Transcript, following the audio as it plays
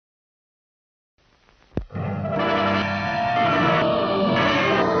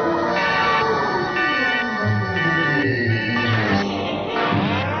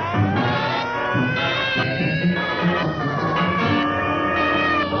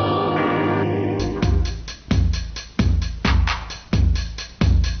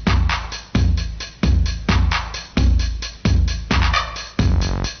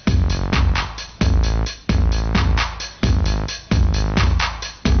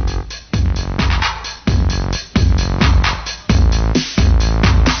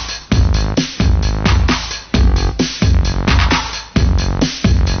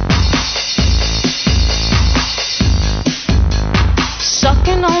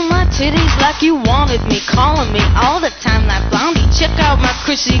titties like you wanted me, calling me all the time like Blondie. Check out my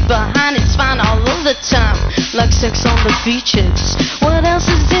Chrissy behind, it's fine all of the time, like sex on the beaches. What else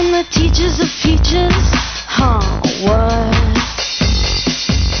is in the teachers of peaches? Huh, what?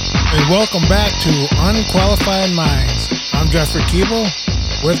 And welcome back to Unqualified Minds. I'm Jeffrey Keeble.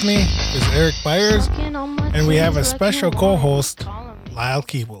 With me is Eric Byers, and we have a special co-host, Lyle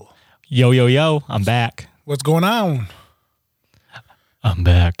Keeble. Yo, yo, yo, I'm back. What's going on? I'm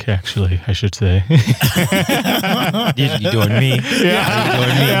back, actually, I should say. You doing me?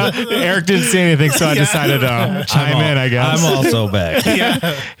 Yeah. Eric didn't say anything, so I decided to chime in, I guess. I'm also back.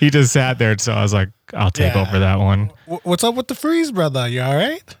 He just sat there, so I was like, I'll take over that one. What's up with the freeze, brother? You all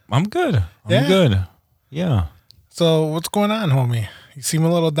right? I'm good. Yeah? Good. Yeah. So what's going on, homie? You seem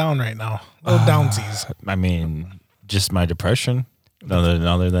a little down right now. A little downsies. I mean, just my depression.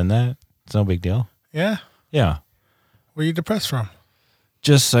 Other than that, it's no big deal. Yeah? Yeah. Where are you depressed from?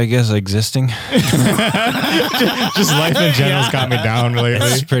 Just, I guess, existing. Just life in general's got me down lately.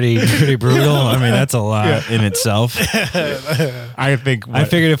 It's pretty brutal. I mean, that's a lot in itself. I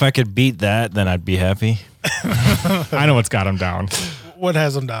figured if I could beat that, then I'd be happy. I know what's got him down. What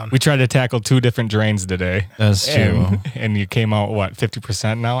has him down? We tried to tackle 2 different drains today. That's true. And you came out,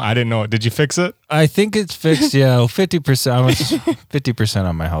 50% now? I didn't know. Did you fix it? I think it's fixed, 50%. I was 50%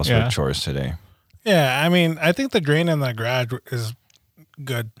 on my housework chores today. Yeah, I mean, I think the drain in the garage is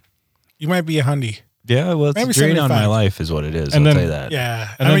good. You might be a hundy. Yeah, well, it's maybe a drain 75. on my life is what it is. And I'll then, tell you that. Yeah.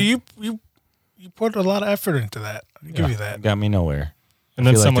 And I then, mean, you put a lot of effort into that. I'll give you that. Got me nowhere. And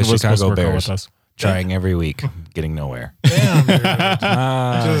then feel like someone the was supposed to Chicago work out Bears. with us. Trying every week, getting nowhere. Damn, dude.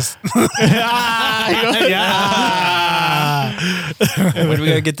 Just When we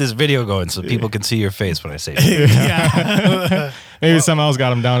gotta get this video going so people can see your face when I say Maybe something else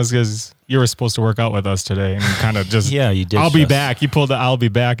got him down is because you were supposed to work out with us today and kind of just you did. I'll be back. You pulled the I'll be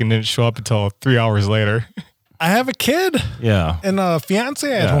back and didn't show up until 3 hours later. I have a kid Yeah. and a fiance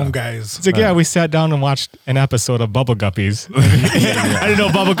at home, guys. It's like, we sat down and watched an episode of Bubble Guppies. I didn't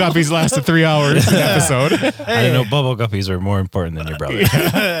know Bubble Guppies lasted 3 hours an episode. I didn't know bubble guppies are more important than your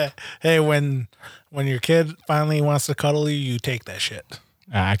brother. Hey, when your kid finally wants to cuddle you, you take that shit.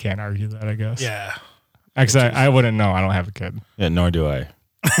 I can't argue that, I guess. Yeah. Actually, I wouldn't know. I don't have a kid. Yeah, nor do I.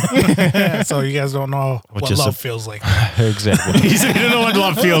 So you guys don't know what is love feels like. Exactly. He said, you don't know what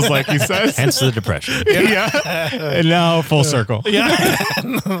love feels like, he says. Hence the depression. Yeah. And now full circle. Yeah.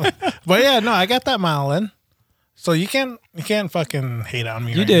 But yeah, no, I got that mile in. So you can't fucking hate on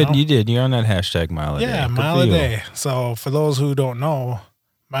me. You did. You're on that hashtag mile a day. Yeah, Good mile for a you. day. So for those who don't know,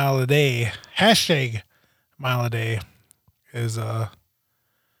 mile a day, hashtag mile a day is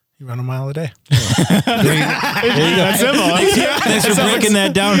you run a mile a day. That's simple. Thanks for breaking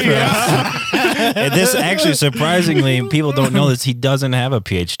that down for us. And this actually, surprisingly, people don't know this. He doesn't have a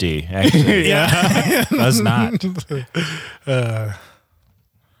PhD. Actually, does not.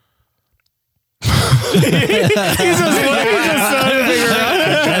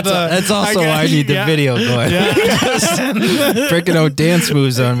 That's also why I need the video going. Freaking out dance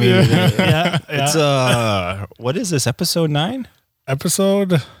moves on me. It's what is this, episode 9?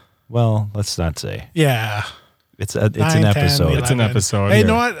 Episode? Well, let's not say. Yeah. It's 9, an episode. 10, It's an episode. Hey, you Yeah.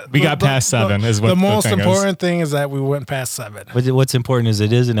 know what? We got past 7 is what the most thing important thing is that we went past 7. What's important is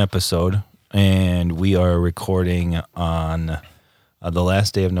it is an episode, and we are recording on the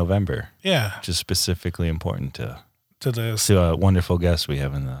last day of November. Yeah. Which is specifically important to the a wonderful guest we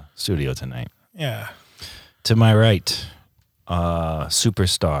have in the studio tonight. yeah. To my right,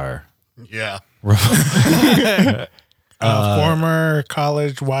 superstar. Yeah. Former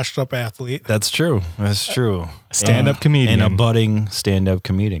college washed up athlete. That's true. That's true. Stand-up comedian. And a budding stand-up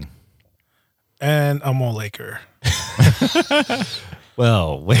comedian. And a Mo Laker.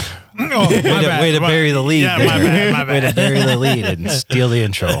 Well, way bad. to bury the lead. Yeah, there. my Way to bad. bury the lead and steal the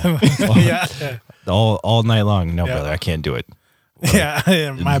intro. Yeah. All night long. No, brother, I can't do it. Yeah,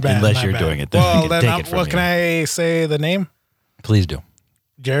 my bad. Unless my you're bad. doing it, then well, I can then take it from what you. can I say the name? Please do.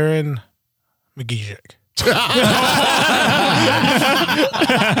 Jaron McGeejic.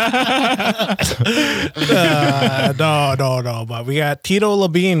 No, but we got Tito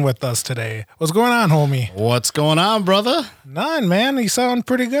Labine with us today. What's going on, homie? What's going on, brother? None, man. You sound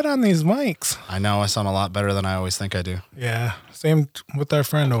pretty good on these mics. I know I sound a lot better than I always think I do. Yeah, same with our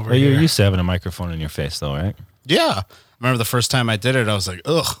friend over Well, here. you're used to having a microphone in your face, though, right? Yeah. I remember the first time I did it, I was like,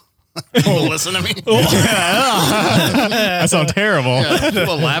 ugh. People listen to me. That sounds terrible.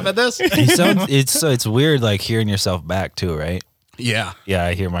 People laugh at this. You sound, it's weird, like hearing yourself back too, right? Yeah. Yeah,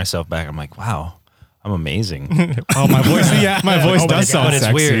 I hear myself back. I'm like, wow, I'm amazing. Oh, my voice. My voice does sound But it's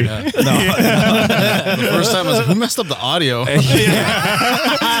sexy. weird. The first time I was like, who messed up the audio? It's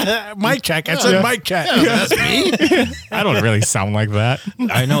Mic check. I said mic check. That's me. I don't really sound like that.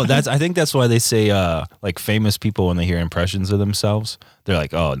 I know I think that's why they say like famous people when they hear impressions of themselves, they're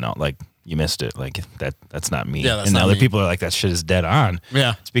like, oh no, like you missed it. Like that's not me. Yeah, that's and not other me. people are like, that shit is dead on.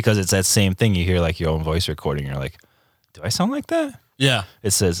 Yeah. It's because it's that same thing. You hear like your own voice recording. You're like, do I sound like that? Yeah.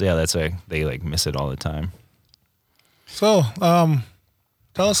 It says, yeah, that's why they like miss it all the time. So,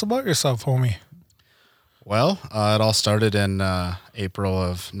 tell us about yourself, homie. Well, it all started in April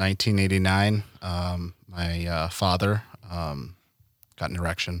of 1989. My father got an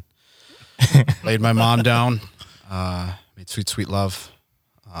erection, laid my mom down, made sweet, sweet love,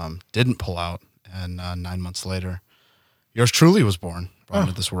 didn't pull out, and 9 months later, yours truly was born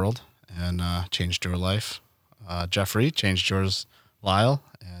into this world and changed your life. Jeffrey changed yours, Lyle,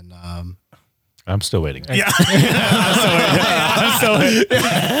 and I'm still waiting.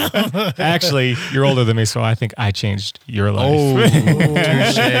 Actually, you're older than me, so I think I changed your life.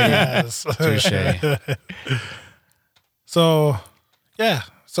 touche. Yes. Touche. So, yeah.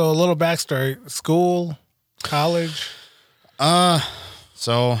 So a little backstory: school, college.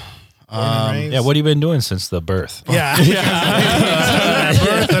 So, born and raised. Yeah, what have you been doing since the birth? Yeah.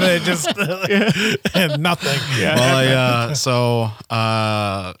 Birth and it just and nothing. Yeah. well,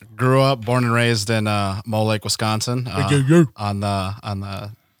 I grew up, born and raised in Mole Lake, Wisconsin, on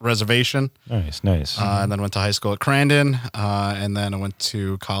the reservation, Nice. and then went to high school at Crandon, and then I went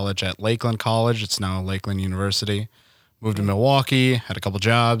to college at Lakeland College. It's now Lakeland University. Moved to Milwaukee, had a couple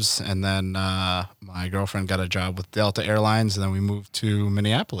jobs, and then my girlfriend got a job with Delta Airlines, and then we moved to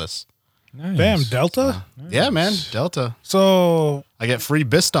Minneapolis. Nice. Bam, Delta. Yeah, man, Delta. So I get free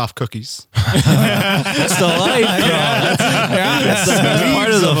Biscoff cookies. That's the life, bro. That's the best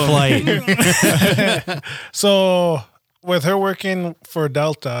part of the flight. So with her working for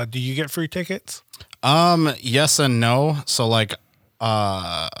Delta, do you get free tickets? Yes and no. So like,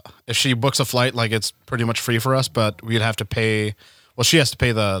 if she books a flight, like it's pretty much free for us, but we'd have to pay. Well, she has to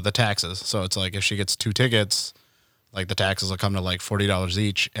pay the taxes. So it's like if she gets 2 tickets, like the taxes will come to like $40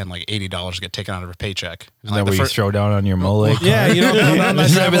 each, and like $80 get taken out of her paycheck. Isn't that where you throw down on your Mole Lake? Yeah, you don't go down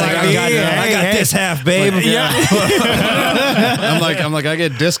that I'd be like, I got this half, babe. I'm like, I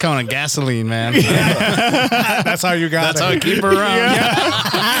get discount on gasoline, man. That's how you got That's it. how I keep her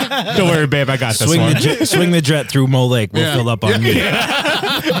around. Don't worry, babe. I got this one. Swing the jet through Mole Lake. We'll Yeah. fill up on me.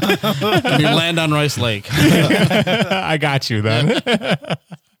 You land on Rice Lake. I got you then.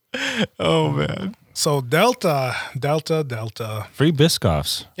 Oh man. So Delta. Free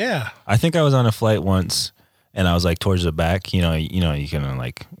Biscoffs. Yeah. I think I was on a flight once, and I was like towards the back. You can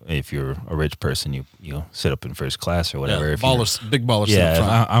like, if you're a rich person, you sit up in first class or whatever. Yeah, If you're- big ballers. sit up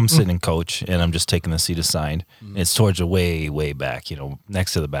front. I'm sitting in coach, and I'm just taking the seat assigned. It's towards the way back,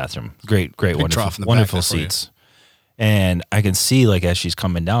 next to the bathroom. Great, wonderful, trough in the back wonderful there for you. seats. And I can see, like, as she's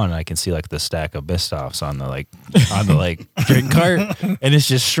coming down, I can see like the stack of Bistoffs on the drink cart, and it's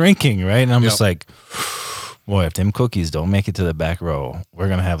just shrinking, right? And I'm just like, boy, if them cookies don't make it to the back row, we're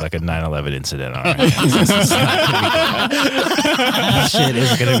gonna have like a 9/11 incident. All right, shit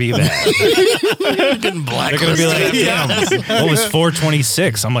is gonna be bad. Getting black. They're gonna be like, damn, what was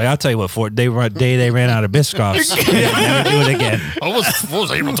 426? I'm like, I'll tell you what, they ran out of Biscoffs. Never do it again. What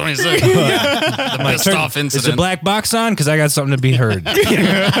was April 26th? The Biscoff Is the incident. black box on? Because I got something to be heard.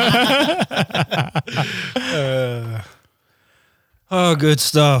 Oh, good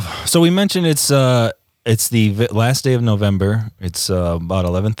stuff. So we mentioned it's the last day of November. It's about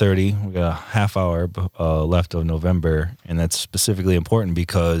 11:30. We got a half hour left of November, and that's specifically important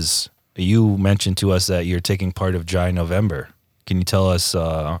because you mentioned to us that you're taking part of Dry November. Can you tell us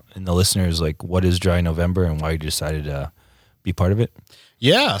and the listeners, like, what is Dry November and why you decided to be part of it?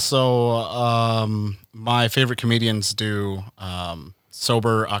 Yeah, so my favorite comedians do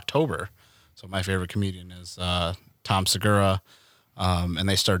Sober October. So my favorite comedian is Tom Segura, and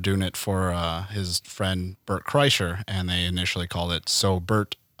they started doing it for his friend Bert Kreischer, and they initially called it So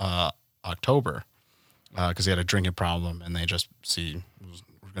Bert October because he had a drinking problem, and they just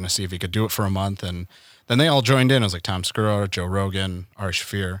we're going to see if he could do it for a month, and then they all joined in. It was like Tom Segura, Joe Rogan, Ari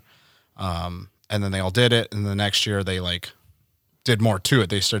Shaffir, and then they all did it, and the next year they did more to it.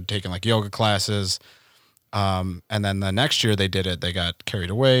 They started taking like yoga classes. And then the next year they did it, they got carried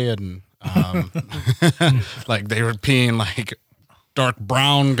away and like they were peeing like dark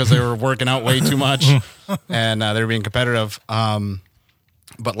brown because they were working out way too much and they were being competitive.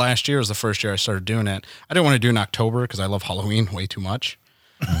 But last year was the first year I started doing it. I didn't want to do it in October because I love Halloween way too much.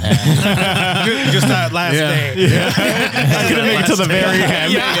 Just that last day. I couldn't make it to the very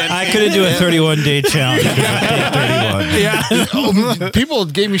end. I couldn't do a 31-day challenge. Day 31. People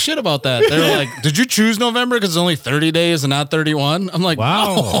gave me shit about that. They were like, "Did you choose November because it's only 30 days and not 31?" I'm like,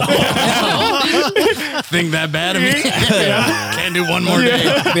 Wow. think that bad of me? Can't do one more day.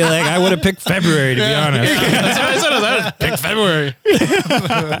 I'd be like, I would have picked February, to be honest. That's what I said. I picked February.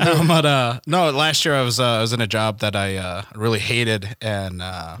 No, last year I was in a job that I really hated, and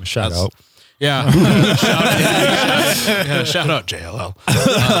Shout out. Yeah, shout out JLL.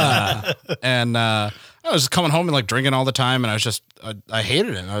 And I was just coming home and like drinking all the time, and I was just I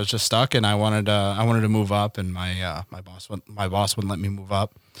hated it. I was just stuck, and I wanted to move up, and my boss wouldn't let me move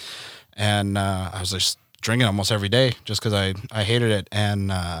up, and I was just drinking almost every day just because I hated it,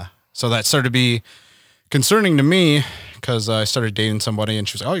 and so that started to be concerning to me because I started dating somebody, and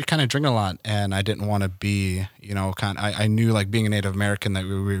she was like, "Oh, you're kind of drinking a lot," and I didn't want to be, I knew like being a Native American that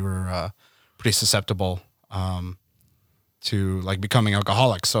we were pretty susceptible to like becoming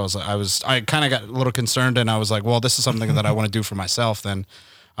alcoholics. So I kind of got a little concerned, and I was like, well, this is something that I want to do for myself. Then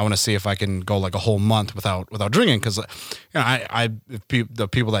I want to see if I can go like a whole month without drinking. Cause the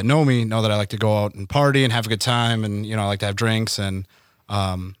people that know me know that I like to go out and party and have a good time. And, I like to have drinks. And,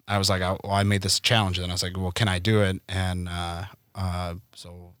 I was like, I made this challenge, and I was like, well, can I do it? And,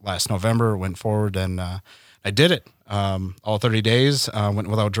 so last November went forward, and, I did it. All 30 days, went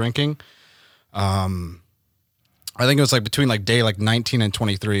without drinking. I think it was like between like day like 19 and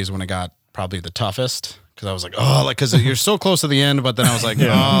 23 is when it got probably the toughest, because I was like, because you're so close to the end, but then I was like,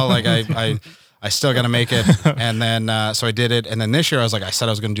 I still got to make it. And then so I did it, and then this year I said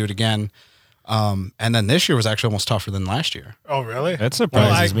I was going to do it again, and then this year was actually almost tougher than last year. Oh, really? That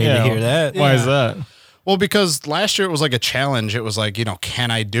surprises me to hear that. Why is that? Well, because last year it was like a challenge. It was like,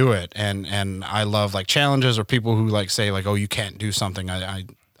 can I do it? And I love like challenges, or people who like say like, oh, you can't do something. I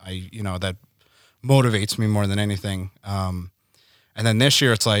that motivates me more than anything. And then this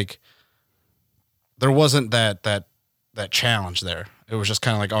year it's like there wasn't that challenge there. It was just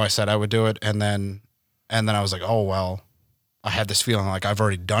kind of like, I said I would do it, and then I was like, oh well, I had this feeling like I've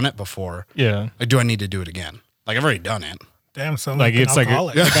already done it before. Yeah. Like, do I need to do it again? Like, I've already done it. Damn, so Like, it's like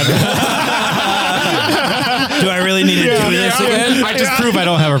alcoholic. Do I really need to do this again? I just prove I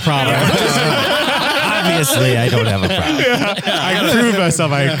don't have a problem. Obviously, I don't have a problem. I proved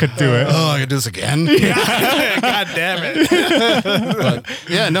myself I could do it. Oh, I could do this again? God damn it. But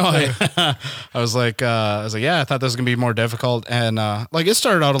yeah, no, I was like, yeah, I thought this was gonna be more difficult, and like it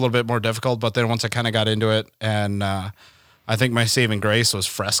started out a little bit more difficult, but then once I kind of got into it, and I think my saving grace was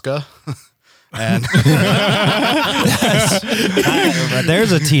Fresca. And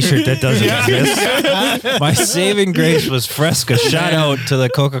there's a T-shirt that doesn't exist. My saving grace was Fresca. Shout out to the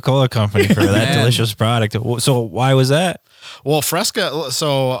Coca-Cola company for that delicious product. So why was that? Well, Fresca.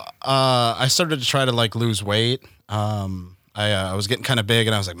 So I started to try to like lose weight. I was getting kind of big,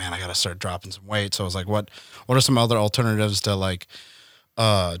 and I was like, man, I got to start dropping some weight. So I was like, what are some other alternatives to like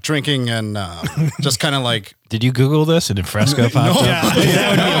drinking, and just kind of like. Did you Google this and then Fresca popped up? That would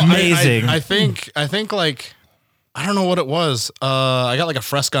be amazing. I think like, I don't know what it was. I got like a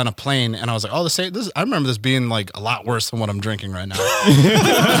Fresca on a plane, and I was like, oh, this. I remember this being like a lot worse than what I'm drinking right now.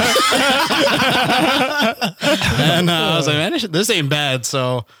 And I was like, man, this ain't bad.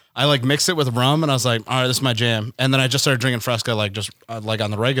 So I like mixed it with rum, and I was like, all right, this is my jam. And then I just started drinking Fresca like just like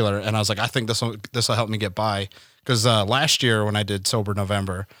on the regular, and I was like, I think this will help me get by. Because last year when I did Sober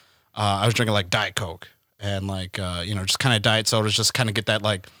November, I was drinking like Diet Coke and like, just kind of diet sodas, just kind of get that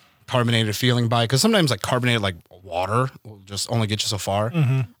like carbonated feeling by. Because sometimes like carbonated like water will just only get you so far.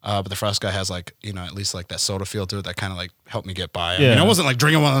 Mm-hmm. But the Fresca has like, at least like that soda feel to it that kind of like helped me get by. I mean, I wasn't like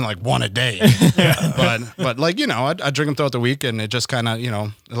drinking one a day, but like, I drink them throughout the week, and it just kind of,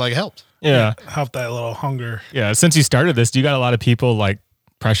 it like helped. Yeah. Help that little hunger. Yeah. Since you started this, do you got a lot of people like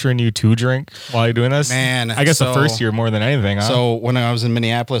pressuring you to drink while you're doing this? Man, I guess the first year more than anything. Huh? So when I was in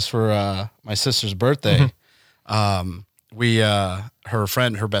Minneapolis for my sister's birthday, we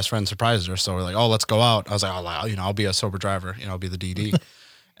her best friend surprised her. So we're like, oh, let's go out. I was like, I'll be a sober driver. I'll be the DD.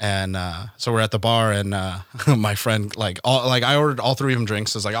 And so we're at the bar, and my friend I ordered all three of them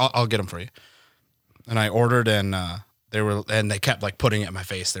drinks. I was like, I'll get them for you. And I ordered, and they kept like putting it in my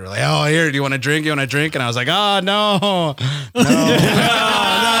face. They were like, oh, here, do you want a drink? You want a drink? And I was like, oh, no.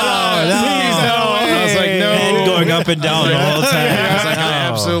 I was like, no. And going up and down the whole time. I was like, I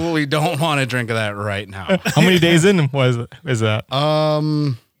absolutely don't want a drink of that right now. How many days in is that?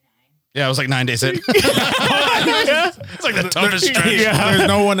 Yeah, it was like 9 days in. It's like the toughest stretch. Yeah. There's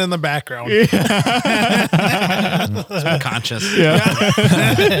no one in the background. I'm conscious. Yeah.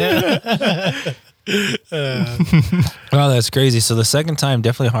 Oh, that's crazy. So the second time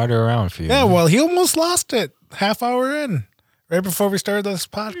definitely harder around for you. Yeah, well, he almost lost it half hour in, right before we started this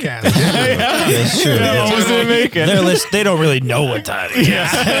podcast. That's true. Almost didn't make it. They don't really know what time it is.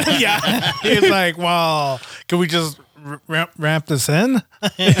 Yeah. He's like, well, can we just ramp this in?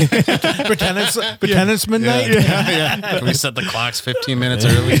 pretend it's midnight? Can we set the clocks 15 minutes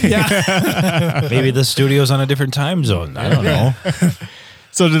early? Maybe the studio's on a different time zone. I don't know.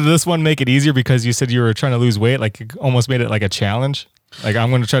 So did this one make it easier because you said you were trying to lose weight? Like you almost made it like a challenge? Like I'm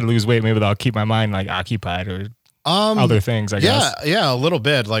going to try to lose weight. Maybe that'll keep my mind like occupied or other things, I guess. Yeah, a little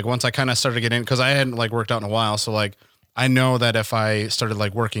bit. Like once I kind of started getting, because I hadn't like worked out in a while. So like I know that if I started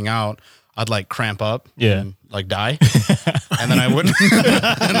like working out, I'd like cramp up and like die. and then I wouldn't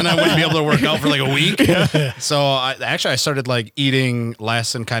be able to work out for like a week. So I started like eating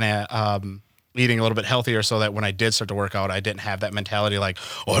less and kind of eating a little bit healthier so that when I did start to work out, I didn't have that mentality like,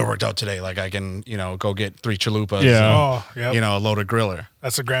 oh, I worked out today. Like I can, go get 3 chalupas. Oh, yeah. A loaded griller.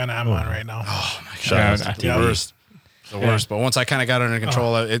 That's the grind I'm on right now. Oh my God. The worst. The worst. But once I kind of got it under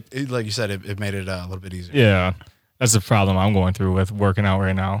control, it like you said, it made it a little bit easier. Yeah. That's the problem I'm going through with working out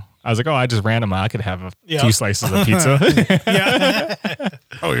right now. I was like, I just randomly, I could have a few slices of pizza.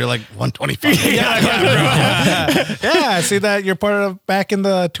 Oh, you're like 125. Yeah, I see that you're part of back in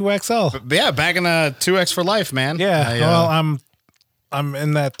the 2XL. But yeah, back in the 2X for life, man. Yeah, well, I'm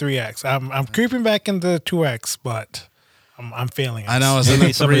in that 3X. I'm creeping back into 2X, but I'm failing. I know. I was in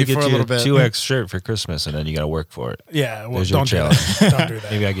the 3 for a little bit. 2X shirt for Christmas, and then you got to work for it. Yeah, well, There's your don't do challenge. that. Don't do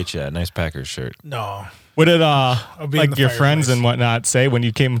that. Maybe I get you a nice Packers shirt. No. What did be in like the your friends fireplace. and whatnot say when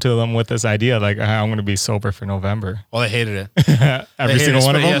you came to them with this idea? Like, I'm going to be sober for November. Well, they hated it. Every single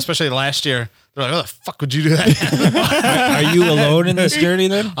one of them? Yeah, especially last year. They're like, "Oh, the fuck would you do that?" Are you alone in this journey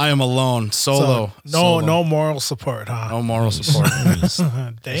then? I am alone, solo. No moral support, huh? No moral support.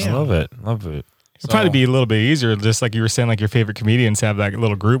 Damn. Love it. Love it. It'd probably be a little bit easier, just like you were saying, like your favorite comedians have that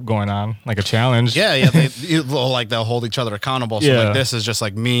little group going on, like a challenge. Yeah, they'll hold each other accountable. So like this is just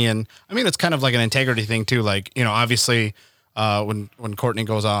like me, and I mean it's kind of like an integrity thing too. Like obviously, when Courtney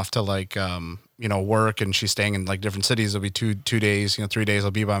goes off to like work and she's staying in like different cities, it'll be 2 days, 3 days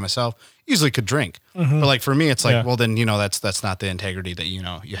I'll be by myself. Easily could drink, but like for me, it's like well then that's not the integrity that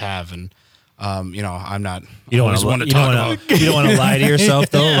you have, and I'm not. You don't want to lie to yourself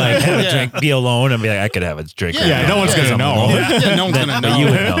though. Like have a drink, be alone, and be like, I could have a drink. Yeah, no one's gonna know. Yeah, no one's gonna know. But you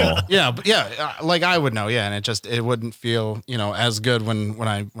would know. Yeah, like I would know. Yeah, and it wouldn't feel as good when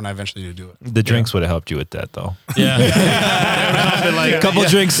I eventually do it. The drinks would have helped you with that though. Yeah, A couple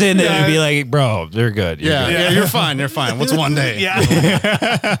drinks in, and it'd be like, bro, they're good. Yeah, you're fine. You're fine. What's one day? Yeah.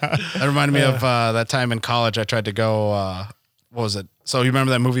 That reminded me of that time in college. I tried to go. What was it? So you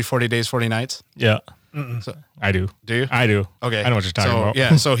remember that movie 40 Days, 40 Nights? Yeah. So, I do. do you? I do. Okay. I know what you're talking about.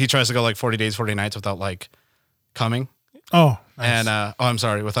 Yeah. So he tries to go like 40 days, 40 nights without like coming. Oh, nice. And I'm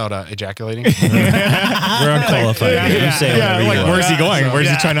sorry, without ejaculating. We're unqualified. You say whatever you like, want. where's he going? Where's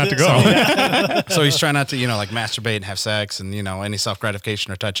he trying not to go? So he's trying not to, like masturbate and have sex and, any self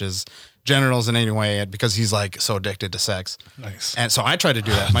gratification or touches genitals in any way because he's like so addicted to sex. Nice. And so I tried to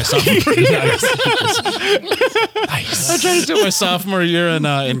do that my sophomore I tried to do it my sophomore year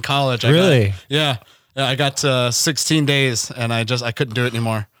in college. Really? I got 16 days and I couldn't do it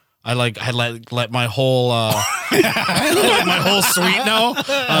anymore. I let my whole my whole suite know.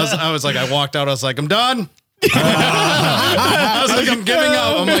 I was like, I walked out. I was like, I'm done. I was like, I'm giving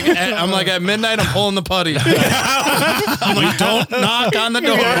up. I'm like at midnight. I'm pulling the putty. I'm like, don't knock on the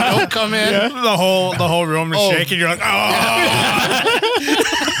door. Don't come in. The whole room is shaking. You're like, oh.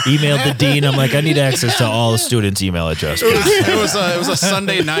 Emailed the dean. I'm like, I need access to all the students' email addresses. It was a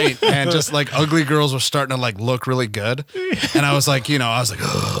Sunday night, and just like ugly girls were starting to like look really good, and I was like,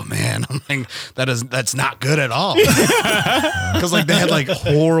 oh man, I'm like, that's not good at all, because like they had like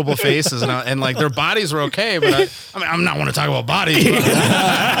horrible faces, and like their bodies were okay, but I'm not want to talk about bodies. But,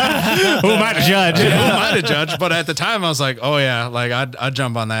 Who am I to judge? who am I to judge? But at the time, I was like, oh yeah, like I'd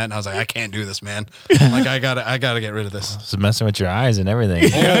jump on that, and I was like, I can't do this, man. Like I gotta get rid of this. It's messing with your eyes and everything.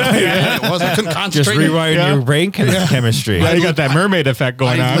 Yeah, it was. I couldn't concentrate. Just rewiring your brain chemistry. Yeah, you got that mermaid effect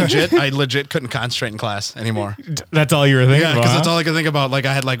going on. I legit couldn't concentrate in class anymore. That's all you were thinking Yeah, about. because that's all I could think about. Like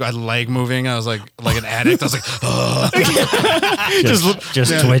I had leg moving. I was like an addict. I was like,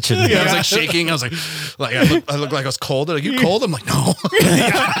 just twitching. I was like shaking. I was like I looked like I was cold. They're like, you cold? I'm like, no.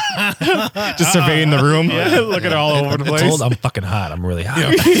 Just surveying the room, looking all over the place. I'm fucking hot. I'm really hot.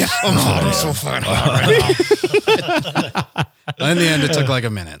 I'm hot. I'm so fucking hot right now. In the end, it took like a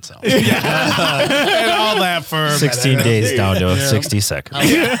minute. So And all that for 16 days down to 60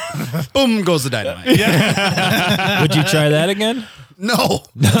 seconds. boom goes the dynamite. Would you try that again? No.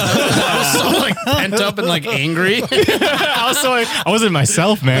 I was so like pent up and like angry. I wasn't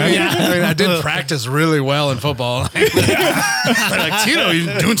myself, man. Yeah, I mean, I did practice really well in football. They're like, Tito,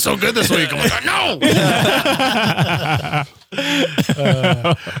 you're doing so good this week. I'm like, no.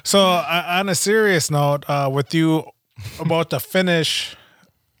 So on a serious note, with you about to finish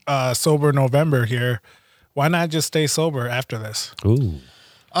sober November here, why not just stay sober after this? Ooh.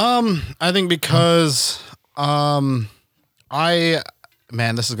 I think because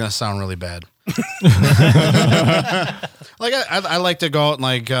this is gonna sound really bad. Like I like to go out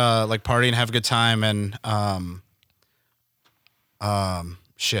and like party and have a good time and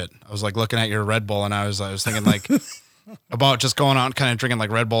shit. I was like looking at your Red Bull and I was thinking like about just going out and kind of drinking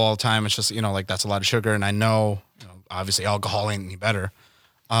like Red Bull all the time. It's just, like that's a lot of sugar and I know, obviously alcohol ain't any better.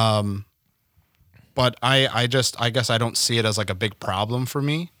 But I guess I don't see it as like a big problem for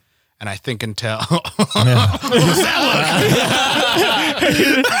me. And I think until He's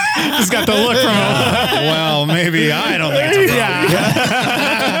got the look from him. well, maybe I don't think it's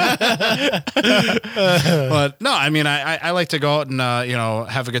a problem. But no, I mean, I like to go out and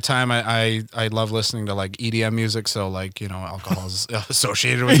have a good time. I love listening to like EDM music, so like alcohol is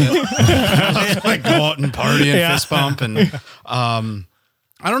associated with it. Like go out and party and fist bump and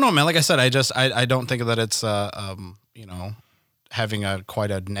I don't know, man. Like I said, I don't think that it's having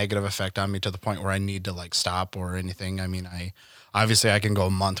quite a negative effect on me to the point where I need to like stop or anything. I mean, I can go a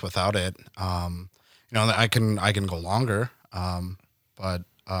month without it. I can go longer. But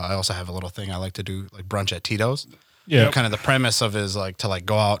I also have a little thing I like to do, like brunch at Tito's. Yeah. Kind of the premise of is like to like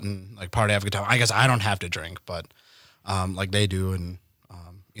go out and like party, have a good time. I guess I don't have to drink, but like they do, and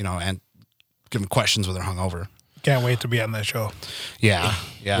and give them questions when they're hungover. Can't wait to be on that show. Yeah.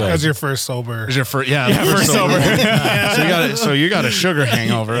 That's your first sober. Is your first? Yeah, first sober. So you got a sugar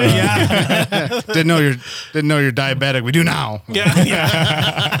hangover. Didn't know you're diabetic. We do now.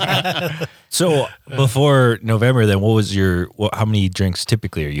 Yeah. So before November, then how many drinks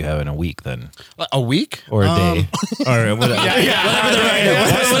typically are you having a week then? A week or a day? Or whatever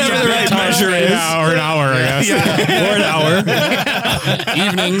whatever the right measure is. Or an hour, I guess. Or an hour.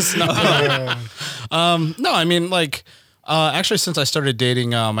 Evenings. No, I mean like actually since I started dating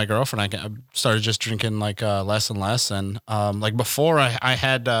my girlfriend, I started just drinking like less and less, and like before I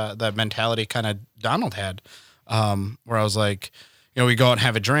had that mentality kind of Donald had, where I was like, we go out and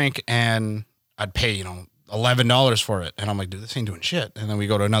have a drink and I'd pay $11 for it, and I'm like, dude, this ain't doing shit. And then we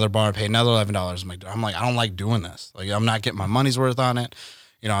go to another bar and pay another $11. I'm like I don't like doing this. Like I'm not getting my money's worth on it.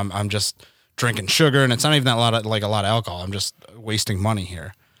 I'm just drinking sugar, and it's not even a lot of alcohol. I'm just wasting money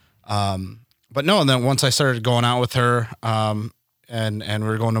here. But no, and then once I started going out with her, and we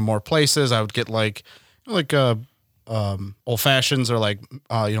were going to more places, I would get like old fashions or like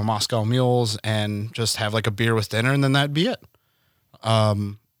Moscow mules, and just have like a beer with dinner, and then that'd be it.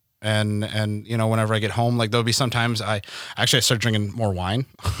 And whenever I get home, like there'll be sometimes I start drinking more wine.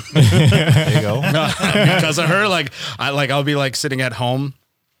 There you go. Because of her, I'll be like sitting at home.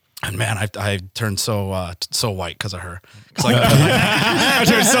 And man, I turned so white because of her. I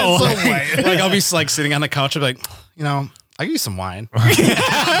turned so white. Like I'll be like sitting on the couch and be like, I give you some wine. and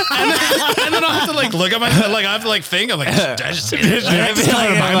then I'll have to like look at my I have to like think. I'm like, did I just take it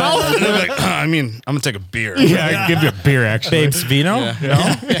out of my mouth? And I'm like, I mean, I'm gonna take a beer. Yeah, give you a beer actually. Babes Vino?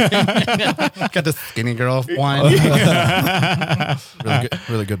 Yeah. Got the skinny girl wine.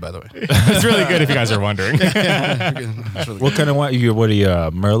 Really good, by the way. It's really good if you guys are wondering. Really What kind of wine? What are you,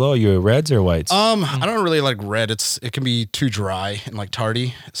 Merlot? Are you reds or whites? I don't really like red. It can be too dry and like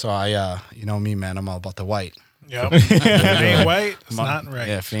tardy. So I, me, man, I'm all about the white. Yep. If it ain't white, it's not right.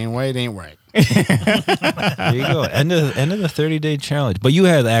 Yeah, if it ain't white, it ain't right. There you go. End of the 30-day challenge. But you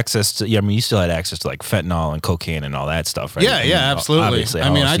had access to. You still had access to like fentanyl and cocaine and all that stuff, right? Yeah, absolutely. Obviously,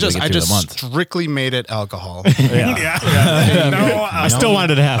 I just strictly made it alcohol. Yeah. No, I still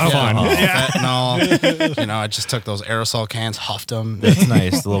wanted to have fun. Fentanyl. I just took those aerosol cans, huffed them. That's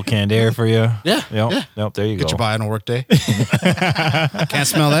nice. The little canned air for you. Yeah. Yep. There you go. Get you by on a work day. Can't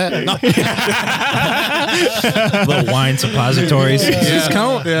smell that. No. Little wine suppositories. Does this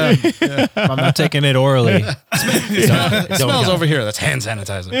count? Yeah. I'm not taking it orally. It smells over here. That's hand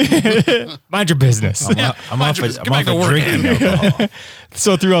sanitizer. Mind your business. I'm off of drinking alcohol.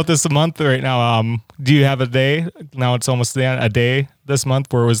 So throughout this month right now, do you have a day? Now it's almost the end. A day this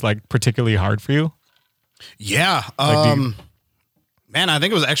month where it was like particularly hard for you? Yeah. Man, I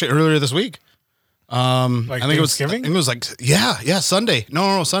think it was actually earlier this week. I think it was Thanksgiving. It was like Sunday.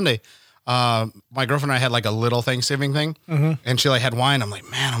 No, Sunday. My girlfriend and I had like a little Thanksgiving thing, and she like had wine. I'm like,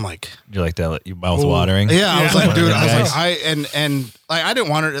 you like that? Your mouth watering? Yeah, I was like, dude, I didn't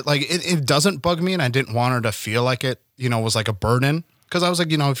want her to, like, it doesn't bug me, and I didn't want her to feel like it, was like a burden. because I was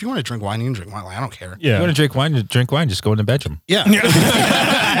like, if you want to drink wine, you can drink wine. Like, I don't care. You want to drink wine? Just go in the bedroom. Yeah.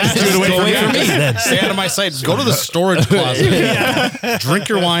 Just go away from me then. Stay out of my sight. Go to the storage closet. Drink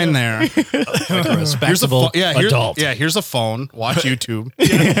your wine there. Like a respectable adult. Here's a phone. Watch YouTube.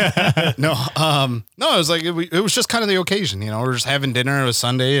 No, it was like it was just kind of the occasion. We were just having dinner. It was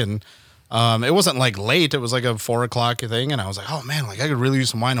Sunday, and it wasn't like late. It was like a 4:00 thing, and I was like, oh man, like I could really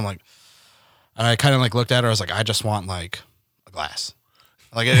use some wine. I'm like, and I kind of like looked at her. I was like, I just want like a glass,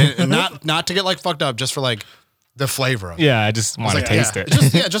 like and not to get like fucked up, just for like the flavor of it. Yeah, I just want to taste it.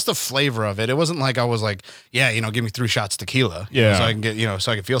 Just the flavor of it. It wasn't like I was like, give me 3 shots tequila, so I can get,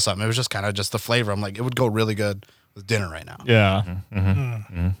 so I can feel something. It was just kind of just the flavor. I'm like, it would go really good with dinner right now. Yeah.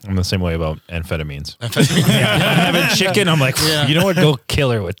 I'm the same way about amphetamines. I'm having chicken. I'm like, you know what? Go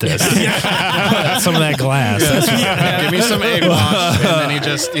kill her with this. Some of that glass. Give me some egg wash, and then he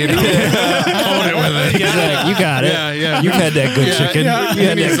just, coat it with it. Like, you got it. Yeah. You had that good chicken. You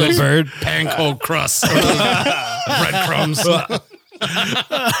had that good bird. Panko crust. Breadcrumbs.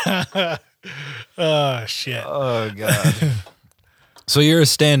 Oh shit. Oh god. So you're a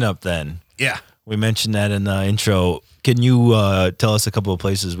stand-up then? Yeah. We mentioned that in the intro. Can you tell us a couple of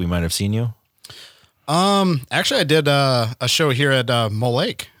places we might have seen you? Actually, I did a show here at Mole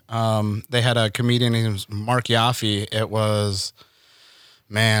Lake. They had a comedian named Mark Yaffe. It was,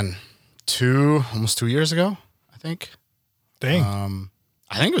 almost 2 years ago, I think. Dang.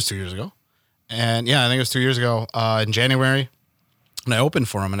 I think it was 2 years ago. And I think it was 2 years ago in January. And I opened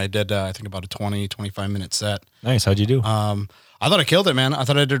for him, and I did, I think, about a 25 minute set. Nice. How'd you do? I thought I killed it, man. I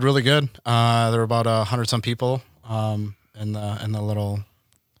thought I did really good. There were about 100 some people in the little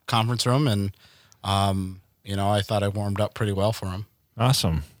conference room, and I thought I warmed up pretty well for him.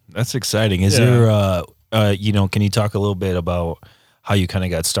 Awesome. That's exciting. Is there can you talk a little bit about how you kind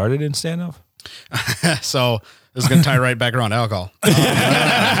of got started in stand-up? So this is going to tie right back around to alcohol.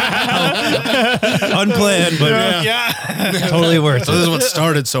 Unplanned, but totally worth So it. this is what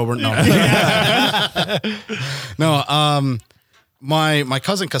started sober. No. My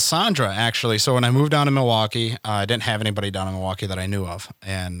cousin Cassandra, actually. So when I moved down to Milwaukee, I didn't have anybody down in Milwaukee that I knew of.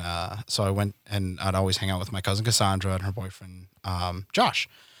 And so I went, and I'd always hang out with my cousin Cassandra and her boyfriend, Josh.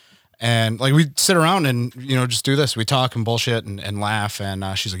 And like we'd sit around and, just do this. We talk and bullshit and laugh. And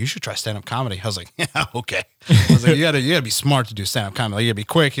she's like, you should try stand-up comedy. I was like, yeah, okay. I was like, you gotta be smart to do stand-up comedy. Like, you gotta be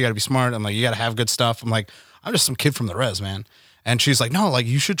quick. You gotta be smart. I'm like, you gotta have good stuff. I'm like, I'm just some kid from the res, man. And she's like, no, like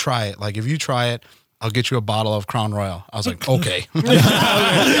you should try it. Like if you try it, I'll get you a bottle of Crown Royal. I was like, okay. Talk to me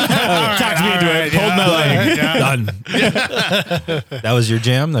into it. Hold my leg. Done. That was your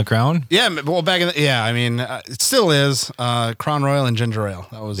jam, the Crown? Yeah, well, back in it still is Crown Royal and ginger ale.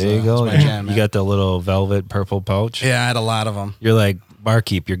 That was There you go. was my jam, man. You got the little velvet purple pouch? Yeah, I had a lot of them. You're like,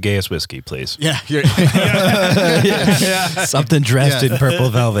 barkeep, your gayest whiskey, please. Yeah, Something dressed in purple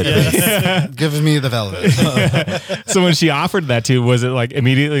velvet. give me the velvet. So when she offered that to you, was it like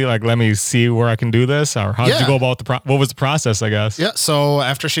immediately like, let me see where I can do this? Or how did you go about what was the process, I guess? Yeah, so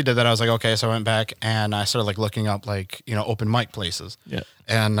after she did that, I was like, okay. So I went back and I started like looking up like, open mic places. Yeah.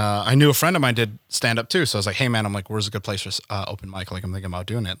 And I knew a friend of mine did stand up too. So I was like, hey man, I'm like, where's a good place for open mic? Like I'm thinking about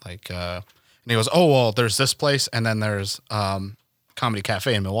doing it. Like, and he goes, oh, well, there's this place. And then there's Comedy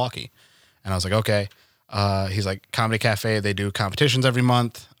Cafe in Milwaukee. And I was like, okay. He's like, Comedy Cafe, they do competitions every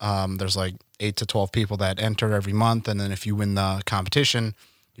month. There's like 8 to 12 people that enter every month. And then if you win the competition,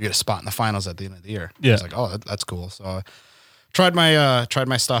 you get a spot in the finals at the end of the year. Yeah. I was like, oh, that's cool. So I tried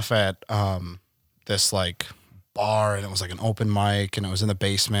my stuff at this like bar, and it was like an open mic, and it was in the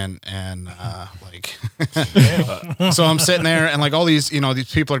basement, and so I'm sitting there, and like all these,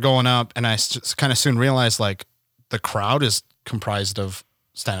 these people are going up, and I kind of soon realized like the crowd is comprised of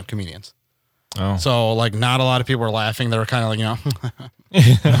stand-up comedians. Oh. So like not a lot of people were laughing. They were kind of like, they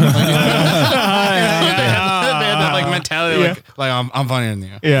had that like mentality, like I'm funnier than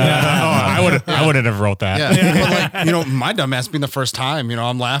you. Yeah. I wouldn't have wrote that. Yeah. But like, my dumb ass being the first time,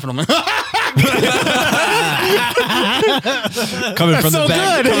 I'm laughing. I'm like, coming from the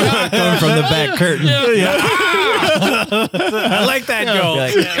back curtain. I like that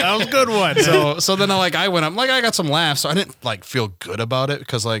joke. That was a good one. So then I went up, like I got some laughs. So I didn't like feel good about it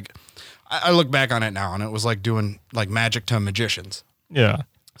because like I look back on it now, and it was like doing like magic to magicians. Yeah.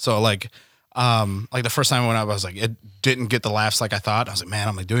 So like the first time I went up, I was like, it didn't get the laughs like I thought. I was like, man,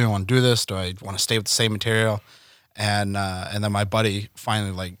 I'm like, do I want to do this? Do I want to stay with the same material? And then my buddy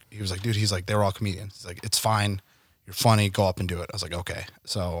finally, like, he was like, dude, he's like, they're all comedians. He's like, it's fine. You're funny. Go up and do it. I was like, okay.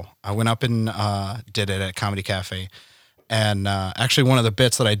 So I went up and did it at Comedy Cafe. And actually one of the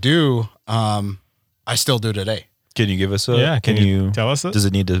bits that I do, I still do today. Can you give us Can you tell us it? Does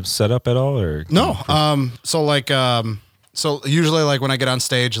it need to set up at all or? No. So like, so usually like when I get on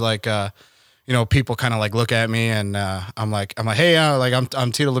stage, like, people kind of like look at me and I'm like, hey, like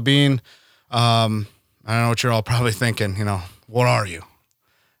I'm Tito Labine. I don't know what you're all probably thinking, what are you?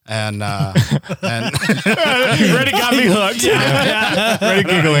 And Ready got me hooked. Ready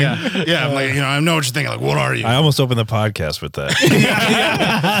giggling. Yeah, I'm like, I know what you're thinking. Like, what are you? I almost opened the podcast with that.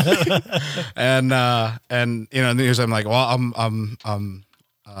 And usually I'm like, well, I'm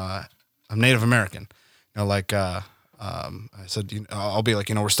Native American. I said, I'll be like,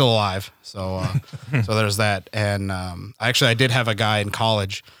 we're still alive. So, so there's that. And I did have a guy in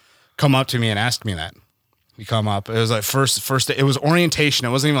college come up to me and ask me that. He come up. It was like first day. It was orientation. It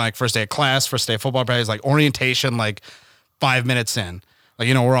wasn't even like first day of class, first day of football practice. Like orientation, like 5 minutes in.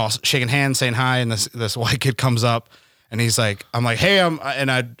 Like, we're all shaking hands, saying hi, and this white kid comes up, and he's like, I'm like, hey, and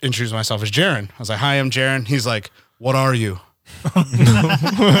I introduced myself as Jaron. I was like, hi, I'm Jaron. He's like, what are you?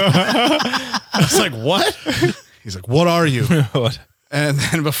 I was like, what? He's like, what are you? What? And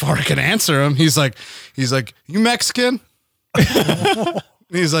then before I could answer him, he's like, you Mexican?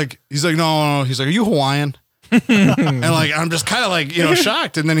 He's like, no. He's like, are you Hawaiian? And like, I'm just kind of like,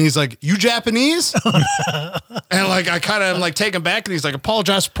 shocked. And then he's like, you Japanese? And like, I kind of am like taken back, and he's like,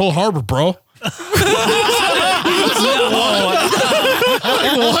 apologize for Pearl Harbor, bro. What?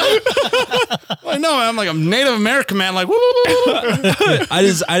 Like, no, I'm like, I'm Native American, man. Like,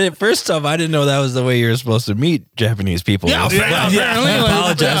 First off, I didn't know that was the way you were supposed to meet Japanese people. Apparently.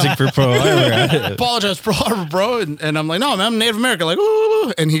 Apologizing for Pearl Harbor. Apologize for Pearl Harbor, bro. And I'm like, no, man, I'm Native American. Like,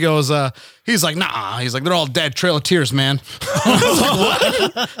 ooh. And he goes, he's like, nah. He's like, they're all dead. Trail of Tears, man. I was like, what?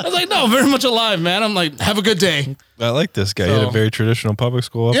 I was like, no, very much alive, man. I'm like, have a good day. I like this guy. He had a very traditional public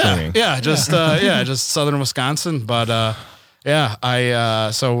school upbringing. Just southern Wisconsin. But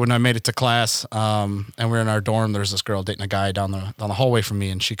so when I made it to class, and we're in our dorm, there's this girl dating a guy down the hallway from me,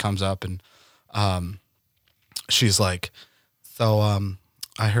 and she comes up and she's like, so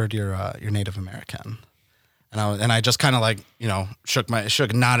I heard you're Native American, and I just kind of like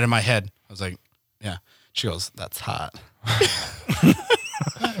nodded in my head. I was like, yeah. She goes, that's hot.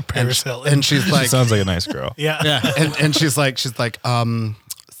 And she's like, she sounds like a nice girl. Yeah. And she's like, do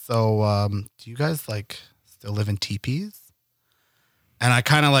you guys like still live in teepees? And I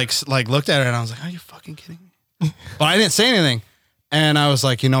kind of like looked at her, and I was like, are you fucking kidding me? But I didn't say anything. And I was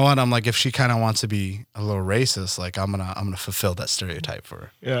like, you know what? I'm like, if she kind of wants to be a little racist, like I'm gonna fulfill that stereotype for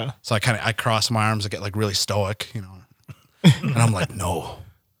her. Yeah. So I cross my arms, I get like really stoic, and I'm like, no,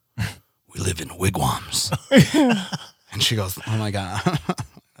 we live in wigwams. And she goes, oh my God,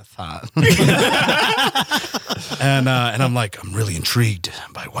 that's hot. And I'm like, I'm really intrigued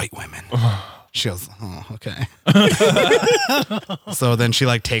by white women. She goes, oh, okay. So then she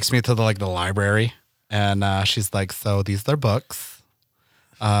like takes me to the library, and she's like, so these are books.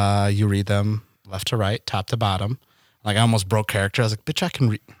 You read them left to right, top to bottom. Like, I almost broke character. I was like, bitch, I can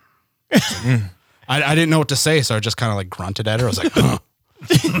read. I didn't know what to say, so I just kind of like grunted at her. I was like, huh.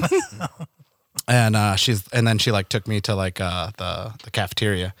 And then she like took me to like the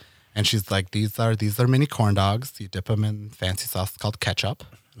cafeteria, and she's like, these are mini corn dogs. You dip them in fancy sauce called ketchup.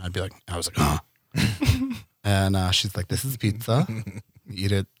 And I was like, huh. And she's like, this is pizza. You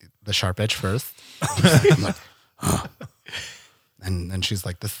eat it the sharp edge first. I'm like, huh. And then she's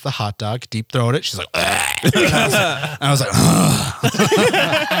like, this is a hot dog. Deep throat it. She's like, and I was like,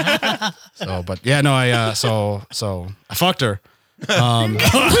 huh. So, but yeah, no, I fucked her.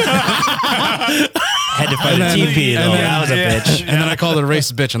 Had to find a TP though. That was a bitch. And then I called her a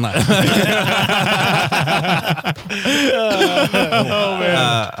racist bitch and left.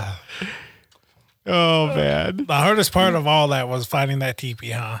 Oh man. The hardest part of all that was finding that teepee,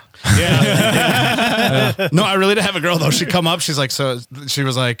 huh? Yeah. No, I really did have a girl though. She'd come up. She's like, so she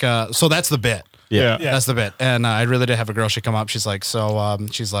was like, so that's the bit. Yeah. That's the bit. And I really did have a girl. She'd come up. She's like,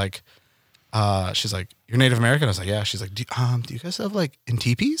 she's like, you're Native American? I was like, yeah. She's like, do you guys have like in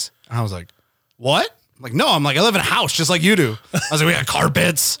teepees? And I was like, what? I'm like, no, I live in a house just like you do. I was like, we got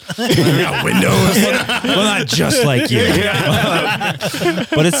carpets, we got windows. Well, not just like you,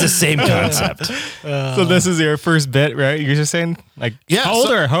 but it's the same concept. So this is your first bit, right? You're just saying, like, yeah.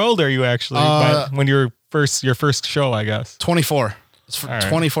 How old are you actually? When you were your first show, I guess. 24. It's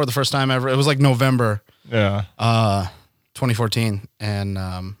 24 the first time ever. It was like November. Yeah. 2014, and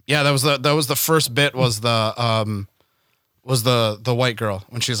that was the first bit was the white girl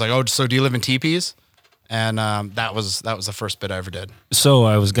when she's like, oh, so do you live in teepees? And that was the first bit I ever did. So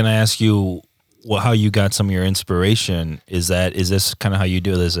I was gonna ask you how you got some of your inspiration. Is this kind of how you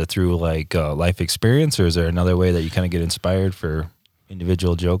do it? Is it through like life experience, or is there another way that you kind of get inspired for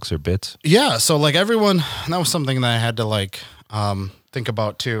individual jokes or bits? Yeah, so like everyone, that was something that I had to like think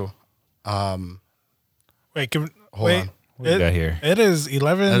about too. Wait, Hold on. What do you got here? It is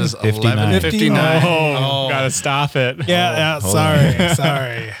 11. That is 59. 11:59. Oh, gotta stop it. Yeah, hold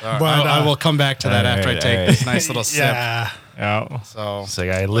sorry. But I will come back to that after I take this nice little sip. Yeah. Yeah. So It's like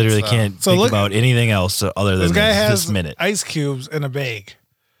I literally can't So think look- about anything else other This than guy this has minute. ice cubes in a bag.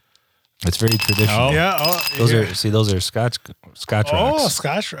 It's very traditional. Oh. Yeah. Those yeah. are Scotch Oh, rocks.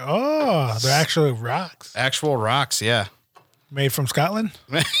 Scotch. Oh, they're actually rocks actual rocks, yeah. made from Scotland.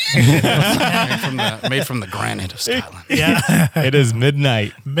 made from the granite of Scotland. Yeah. It is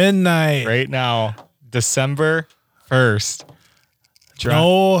midnight Midnight. right now, December 1st.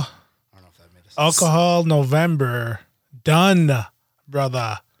 No alcohol November. Done,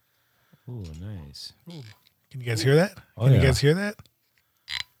 brother. Ooh, nice. Can you guys hear that? Oh, Can you yeah. guys hear that?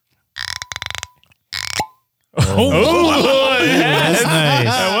 Oh, That's nice.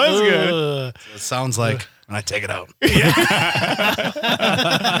 that was good. It sounds like when I take it out.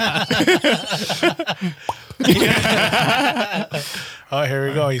 Oh, here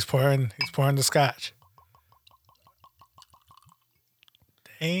we go. He's pouring the scotch.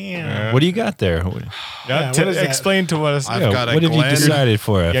 Damn. What do you got there? Yeah, what is that? explain to us. I've got a what have you Glen. decided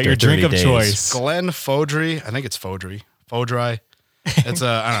for after Yeah, your drink 30 of days? choice. Glen Fodry. I think it's Fodry. Fodry. It's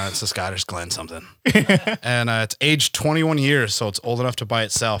I don't know. It's a Scottish Glen something. And it's aged 21 years, so it's old enough to buy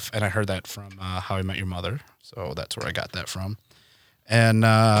itself. And I heard that from How I Met Your Mother, so that's where I got that from. And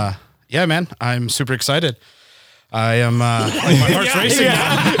yeah, man, I'm super excited. I am like my heart's racing.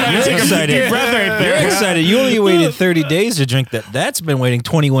 You're excited. You're excited. You only waited 30 days to drink that. That's been waiting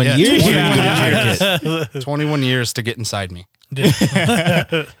 21 Yeah, years 21 for you to drink it. 21 years to get inside me.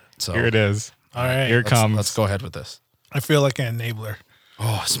 So Here it is. All right. Here it comes. let's go ahead with this. I feel like an enabler.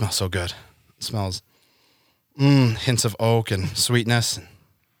 Oh, it smells so good. It smells hints of oak and sweetness.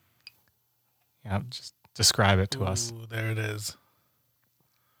 Yeah, just describe it to us. Ooh, there it is.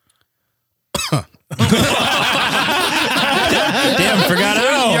 Damn, forgot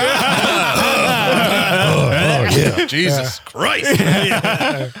how. Jesus Christ.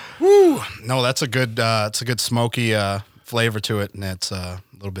 Woo. No, that's a good it's a good smoky flavor to it, and it's a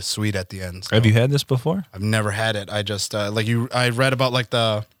little bit sweet at the end. So Have you had this before? I've never had it. I just I read about like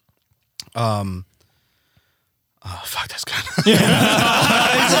the oh fuck, that's good. You know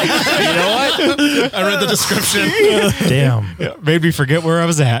what? I read the description. Damn. Yeah, made me forget where I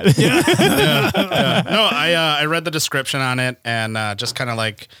was at. No, I read the description on it and just kind of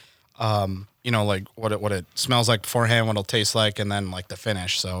like you know, like what it smells like beforehand, what it'll taste like, and then like the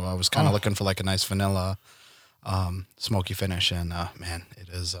finish. So I was kind of looking for like a nice vanilla smoky finish, and man, it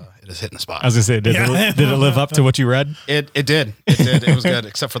is hitting the spot. I was gonna say, did it live up to what you read? It did. It was good,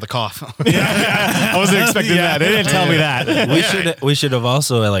 except for the cough. I wasn't expecting that. They didn't tell me that. We should have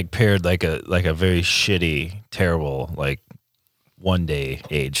also like paired like a very shitty, terrible like 1 day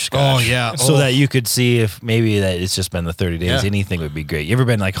age scotch. Oh, yeah. So Oh. that you could see if maybe that it's just been the 30 days. Yeah. Anything would be great. You ever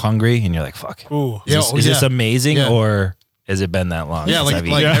been like hungry and you're like, fuck. Ooh. Is this amazing Yeah. or has it been that long? Yeah, since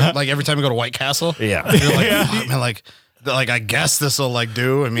like I've eaten? like every time you go to White Castle, Yeah. you're like, "Oh, man, like I guess this will like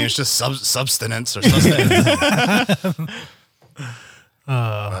do. I mean, it's just substance or sustenance.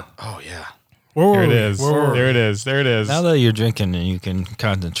 But, oh yeah. Where were There it we? is. Where were we? There it is. There it is. Now that you're drinking and you can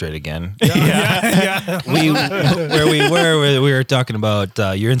concentrate again. Yeah. we were talking about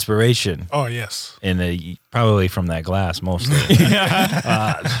your inspiration Oh, yes. and probably from that glass mostly.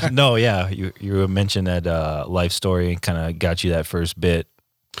 No, yeah, you mentioned that life story kind of got you that first bit.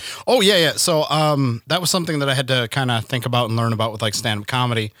 Oh yeah. So that was something that I had to kind of think about and learn about with like stand-up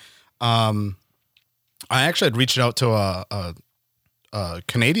comedy. I actually had reached out to a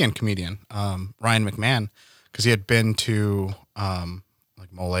Canadian comedian, Ryan McMahon, because he had been to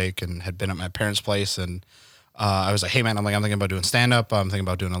like Mole Lake and had been at my parents' place, and I was like, "Hey man, I'm thinking about doing stand-up. I'm thinking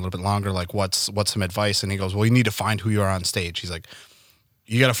about doing a little bit longer. Like, what's some advice?" And he goes, "Well, you need to find who you are on stage." He's like,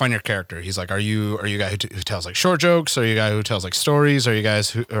 "You got to find your character." He's like, "Are you a guy who tells like short jokes? Are you a guy who tells like stories? Are you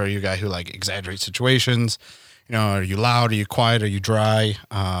a guy who like exaggerates situations? You know, are you loud? Are you quiet? Are you dry?"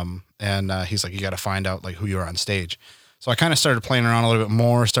 And he's like, "You got to find out like who you are on stage." So I kind of started playing around a little bit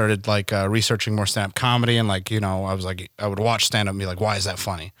more, started like researching more stand-up comedy, and like, you know, I would watch stand-up and be like, "Why is that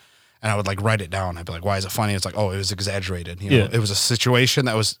funny?" And I would like write it down. I'd be like, "Why is it funny?" It's like, "Oh, it was exaggerated. You know, Yeah. it was a situation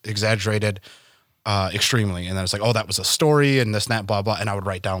that was exaggerated extremely." And then it's like, "Oh, that was a story and this and that, blah, blah." And I would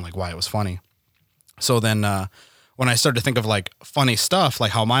write down like why it was funny. So then when I started to think of like funny stuff,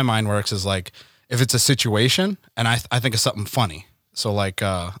 like how my mind works is like, if it's a situation and I think of something funny. So like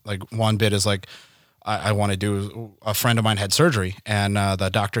one bit is like, I want to do. A friend of mine had surgery, and the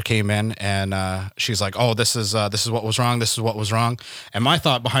doctor came in, and she's like, "Oh, this is what was wrong. This is what was wrong." And my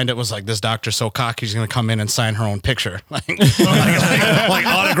thought behind it was like, this doctor's so cocky, he's gonna come in and sign her own picture, like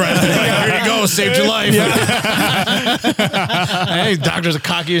autograph. Here you go, saved your life. Hey, doctors are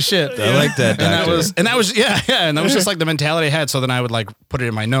cocky as shit. I like that. And that was just like the mentality I had. So then I would like put it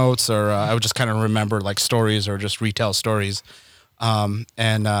in my notes, or I would just kind of remember like stories, or just retell stories.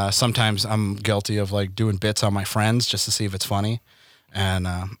 And sometimes I'm guilty of like doing bits on my friends just to see if it's funny. And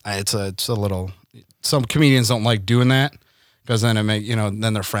it's a little, some comedians don't like doing that, because then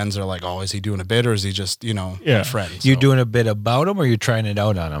then their friends are like, "Oh, is he doing a bit, or is he just, a friend?" You doing a bit about them, or you're trying it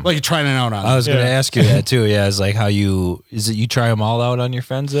out on them? Like you're trying it out on them. I was going to ask you that too. Yeah, it's like you try them all out on your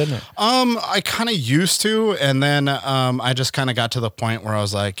friends then? I kind of used to, and then I just kind of got to the point where I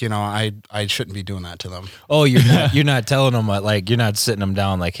was like, I shouldn't be doing that to them. Oh, you're not telling them, like, you're not sitting them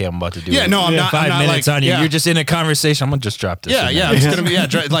down like, "Hey, I'm about to do Yeah, no, I'm not. 5 I'm not minutes like, on you." yeah. You're just in a conversation. I'm gonna just drop this. Yeah, in yeah, there. it's gonna be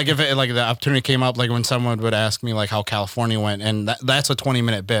like if it, like the opportunity came up, like when someone would ask me like how California went, and that's a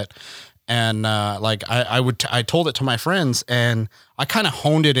 20-minute bit, and like I told it to my friends, and I kind of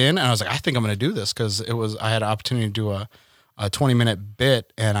honed it in, and I was like, I think I'm gonna do this, because I had an opportunity to do a 20-minute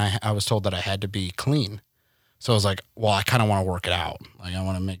bit, and I was told that I had to be clean, so I was like, well, I kind of want to work it out, like I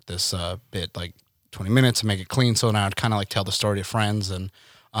want to make this bit like 20 minutes and make it clean, so now I'd kind of like tell the story to friends, and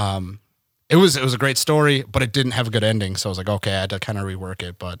it was a great story, but it didn't have a good ending, so I was like, okay, I had to kind of rework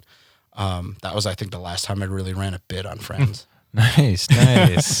it, but that was, I think, the last time I really ran a bit on Friends. Nice.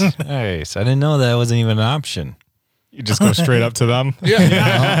 Nice. I didn't know that wasn't even an option. You just go straight up to them.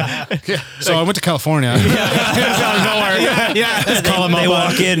 Yeah. So I went to California. Yeah. Just call them They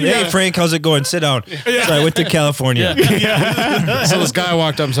walk in. "Hey, Frank, how's it going? Sit down." So I went to California. So this guy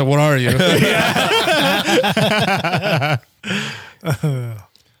walked up and said, "What are you?"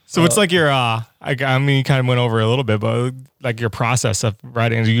 So it's like your, I mean, you kind of went over a little bit, but like your process of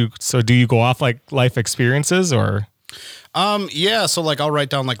writing. Do you go off like life experiences, or? Yeah. So like I'll write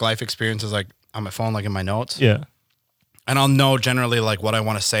down like life experiences like on my phone, like in my notes. Yeah. And I'll know generally like what I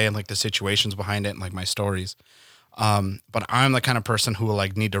want to say and like the situations behind it and like my stories. But I'm the kind of person who will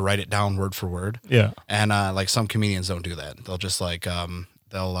like need to write it down word for word. Yeah. And like some comedians don't do that. They'll just like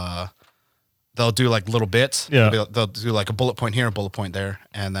they'll do like little bits. Yeah. They'll do like a bullet point here, a bullet point there,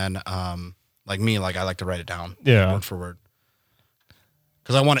 and then like me, like I like to write it down. Yeah. Word for word.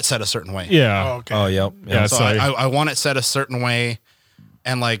 Because I want it said a certain way. Yeah. Oh, okay. Oh, yep. Yeah. So I want it said a certain way,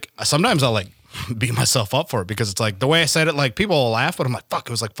 and like sometimes I'll like beat myself up for it, because it's like the way I said it, like people will laugh, but I'm like, fuck,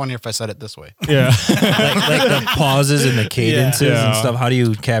 it was like funnier if I said it this way. Yeah. like the pauses and the cadences Yeah. and stuff. How do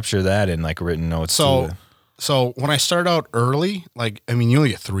you capture that in like written notes? So when I start out early, like, I mean, you only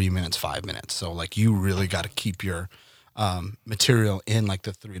get 3 minutes, 5 minutes. So like you really got to keep your material in like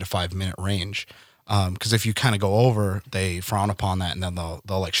the 3 to 5 minute range. Because if you kind of go over, they frown upon that, and then they'll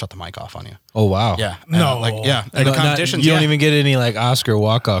like shut the mic off on you. Oh wow. Yeah. No. Like, yeah. And the competitions, you don't even get any like Oscar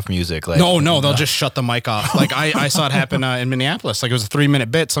walk-off music. Like No, they'll just shut the mic off. Like I saw it happen in Minneapolis. Like it was a 3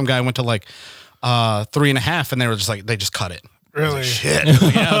 minute bit. Some guy went to like 3.5, and they were just like, they just cut it. Really? Shit.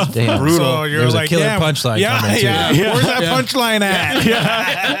 Yeah. Damn. So you're There's like, a killer damn. punchline coming too. Yeah. Where's that punchline at?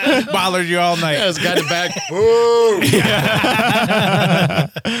 Yeah. Bothered you all night. Yeah, this guy in the back. Woo!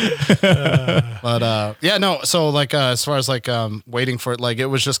 But yeah, no. So like as far as like waiting for it, like it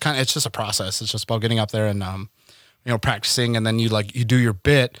was just it's just a process. It's just about getting up there and practicing, and then you do your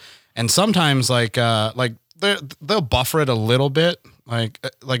bit, and sometimes like they'll buffer it a little bit. Like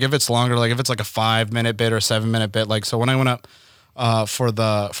if it's longer, like if it's like a 5 minute bit or 7 minute bit, like so when I went up for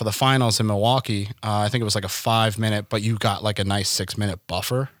the finals in Milwaukee, I think it was like a 5 minute, but you got like a nice 6 minute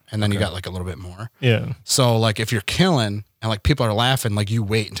buffer, and then you got like a little bit more. Yeah. So like if you're killing and like people are laughing, like you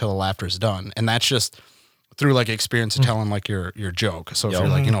wait until the laughter is done, and that's just through like experience of telling like your joke. So if you're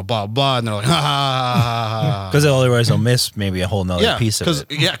like blah blah, and they're like ha ha ha, Because otherwise they'll miss maybe a whole nother piece of it.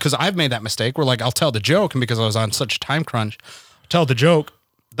 Because I've made that mistake where like I'll tell the joke, and because I was on such a time crunch, tell the joke,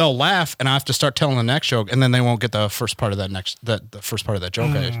 they'll laugh, and I have to start telling the next joke, and then they won't get the first part of the first part of that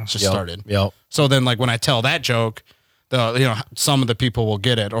joke I just started. Yep. So then like when I tell that joke, some of the people will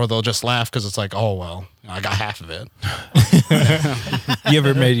get it, or they'll just laugh because it's like, oh well, I got half of it. You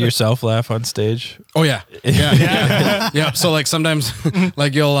ever made yourself laugh on stage? Oh yeah. Yeah. So like sometimes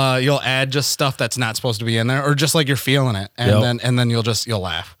like you'll add just stuff that's not supposed to be in there, or just like you're feeling it, and then you'll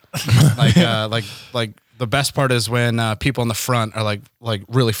laugh. like the best part is when people in the front are like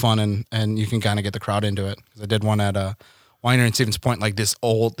really fun, and you can kind of get the crowd into it. 'Cause I did one at Winery in Stevens Point. Like these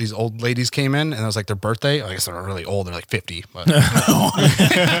old ladies came in, and it was like their birthday. I guess they're really old. They're like 50, but they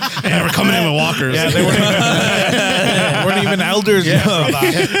were coming in with walkers. Yeah, they weren't even elders. they're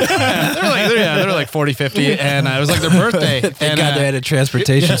like 40, 50, and it was like their birthday. Thank God they had a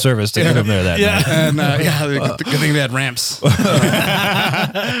transportation service to get them there that night. And good thing they had ramps. They're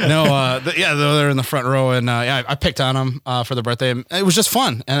in the front row, and I picked on them for the birthday. And it was just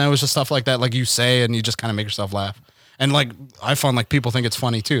fun, and it was just stuff like that, like you say, and you just kind of make yourself laugh. And like I found like people think it's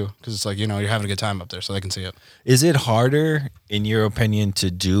funny too, because it's like you're having a good time up there, so they can see it. Is it harder, in your opinion,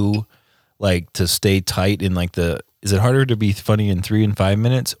 to do like to stay tight in like the? Is it harder to be funny in 3 and 5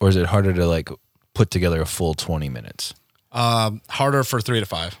 minutes, or is it harder to like put together a full 20 minutes? Harder for 3 to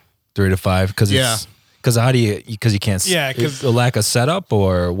 5. 3 to 5, because how do you? Because you can't. Yeah, because the lack of setup,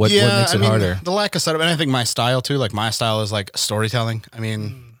 or what makes it harder? The lack of setup, and I think my style too. Like my style is like storytelling. I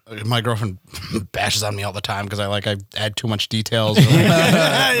mean. My girlfriend bashes on me all the time because I add too much details. And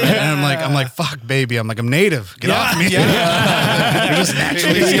I'm like, fuck, baby. I'm native. Get off me. Yeah. You're just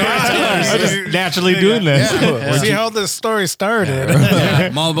naturally just naturally doing this. Yeah. See how this story started. Yeah.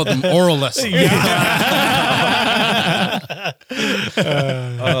 I'm all about the oral lesson.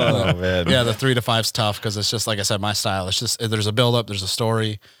 Oh man. Yeah, the 3 to 5's tough because it's just like I said, my style. It's just there's a build up, there's a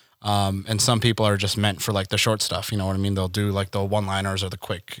story. And some people are just meant for like the short stuff, you know what I mean? They'll do like the one-liners or the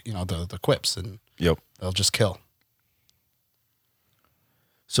quick, the quips, and they'll just kill.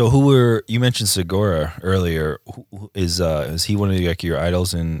 So you mentioned Segura earlier. Is he one of your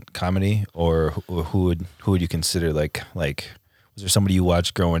idols in comedy, or who would you consider like was there somebody you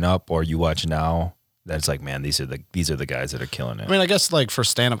watched growing up or you watch now that's like, man, these are the guys that are killing it? I mean, I guess like for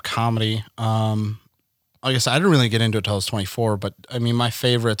stand-up comedy, like I said, I didn't really get into it until I was 24, but I mean, my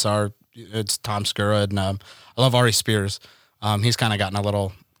favorites it's Tom Segura, and I love Ari Spears. He's kind of gotten a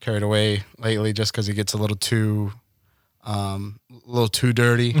little carried away lately just because he gets a little too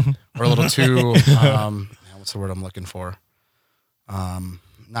dirty or a little too, what's the word I'm looking for?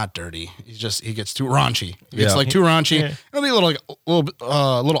 Not dirty. He gets too raunchy. He gets like too raunchy. Yeah. It'll be a little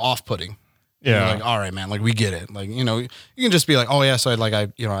off-putting. Yeah. Like, all right, man, like we get it. Like, you can just be like, oh yeah, so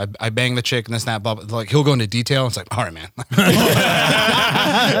I banged the chick and this and that, blah, blah. Like he'll go into detail. It's like, all right, man.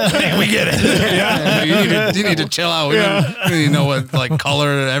 We get it. Yeah. You need to chill out. We don't even know what like color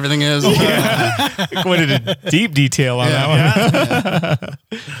everything is. Going into deep detail on that one.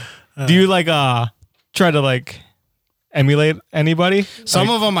 Yeah. Do you like try to like emulate anybody? Some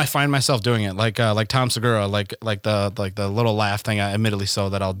of them I find myself doing it, like Tom Segura, like the little laugh thing. Admittedly, so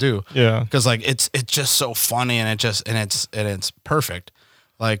that I'll do, because like it's just so funny and it's perfect.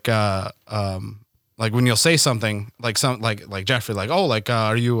 Like when you'll say something like Jeffrey, like, oh, like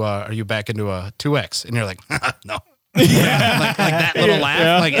are you back into a 2X, and you're like, no. Yeah. like that little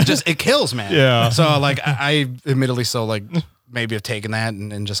laugh, like it kills, man. Yeah. So like I admittedly so like. Maybe have taken that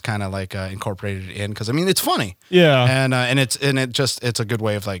and just kind of like incorporated it in, because I mean it's funny, and it's a good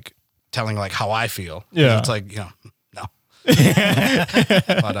way of like telling like how I feel. It's like no,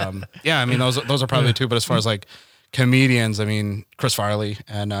 but I mean those are probably two. But as far as like comedians, I mean Chris Farley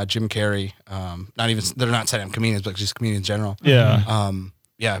and Jim Carrey, they're not stand-up comedians, but just comedians in general.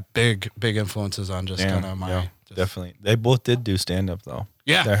 Big influences on just kind of my. Definitely, they both did do stand-up though.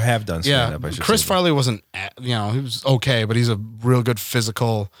 Yeah, they have done stand-up. I should Chris say Farley wasn't, he was okay, but he's a real good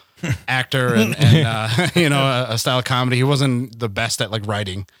physical actor and a style of comedy. He wasn't the best at like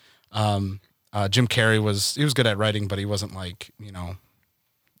writing. Jim Carrey was good at writing, but he wasn't like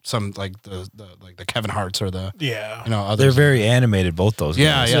some like the Kevin Harts or the others. They're very animated, both those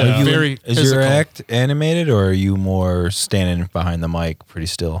guys. Very is physical. Your act animated, or are you more standing behind the mic pretty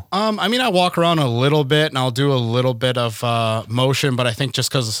still? I mean I walk around a little bit and I'll do a little bit of motion, but I think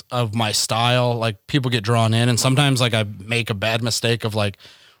just because of my style, like people get drawn in, and sometimes like I make a bad mistake of like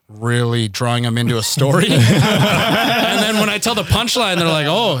really drawing them into a story. And then when I tell the punchline, they're like,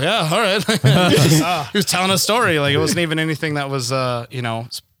 oh yeah, all right. He was telling a story. Like it wasn't even anything that was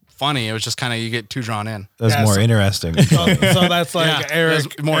funny. It was just kind of you get too drawn in. That's more interesting. So that's like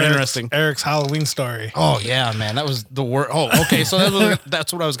interesting. Eric's Halloween story. Oh yeah, man, that was the worst. Oh, okay, so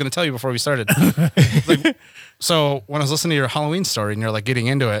that's what I was going to tell you before we started. Like, so when I was listening to your Halloween story and you're like getting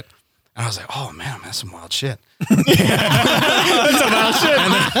into it, and I was like, oh man, that's some wild shit. That's some wild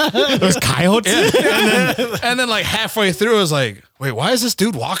shit. Those coyotes. And then like halfway through, I was like, wait, why is this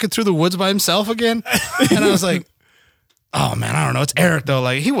dude walking through the woods by himself again? And I was like, oh man, I don't know. It's Eric though.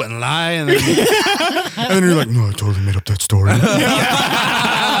 Like he wouldn't lie. And then you're like, no, I totally made up that story.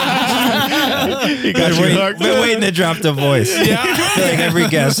 You got you hooked. Been waiting to drop the voice. Yeah, like every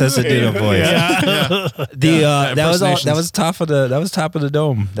guest has to do the voice. Yeah. That was top of the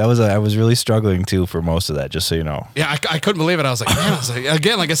dome. I was really struggling too for most of that. Just so you know. Yeah, I couldn't believe it. I was like, man,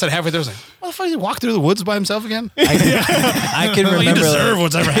 again, like I said, halfway there, I was like, what the fuck? He walked through the woods by himself again? I can remember. You deserve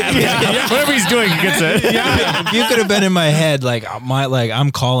what's ever happened. Whatever he's doing, he gets it. If you could have been in my head,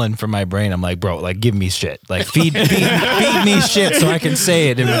 I'm calling from my brain. I'm like, bro, like give me shit, like feed me shit so I can say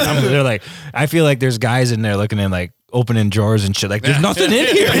it. And they're like, I feel like there's guys in there looking in like opening drawers and shit. Like there's nothing in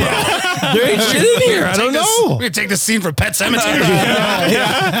here, bro. There ain't shit in here. I don't know. We could take this scene for Pet Cemetery.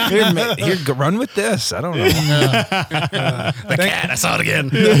 Here, run with this. I don't know. The cat. I saw it again.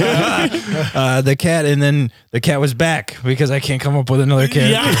 The cat, and then the cat was back because I can't come up with another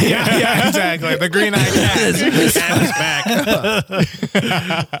cat. Yeah, exactly. The green-eyed cat. The cat is back.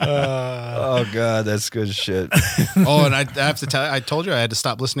 Oh God, that's good shit. Oh, and I have to tell you, I told you I had to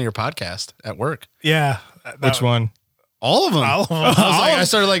stop listening to your podcast at work. Yeah. Which one? All of them. I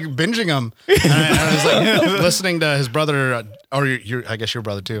started like binging them. And I was like listening to his brother, or I guess your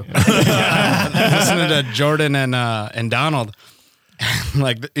brother too. Listening to Jordan and Donald,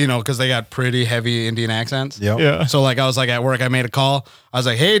 like because they got pretty heavy Indian accents. Yep. Yeah. So like I was like at work, I made a call. I was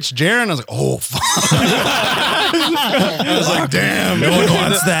like, "Hey, it's Jaron." I was like, "Oh fuck." I was like, "Damn, no one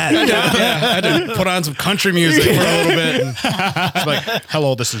wants that." I had to put on some country music for a little bit. And it's like,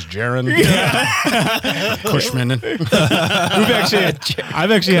 "Hello, this is Jaron Cushman."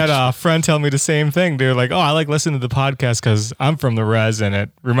 I've actually had a friend tell me the same thing. They're like, "Oh, I like listening to the podcast because I'm from the res and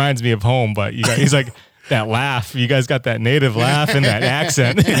it reminds me of home." But he's like, that laugh. You guys got that native laugh and that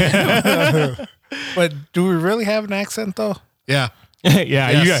accent. But do we really have an accent though? Yeah. You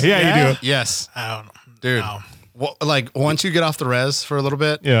do. Yes. I don't know. Dude. No. Well, like once you get off the res for a little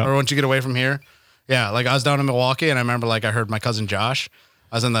bit, or once you get away from here, like I was down in Milwaukee and I remember like I heard my cousin Josh.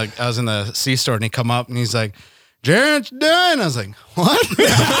 I was in the C store and he come up and he's like, "Jaron, what you doing?" I was like, "What?"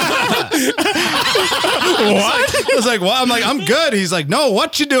 What? I was like, "What?" I'm like, "I'm good." He's like, "No,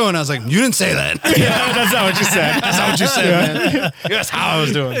 what you doing?" I was like, "You didn't say that." Yeah, that's not what you said. That's not what you said, man. That's how I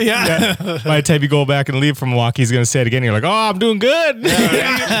was doing. Yeah. By the time you go back and leave from Milwaukee, he's going to say it again. You're like, "Oh, I'm doing good."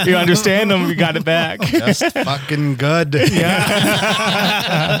 You understand him. You got it back. Just fucking good.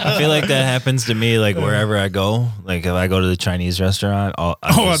 I feel like that happens to me like wherever I go. Like if I go to the Chinese restaurant,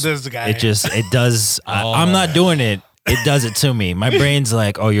 there's the guy. It does. I'm not doing it. It does it to me. My brain's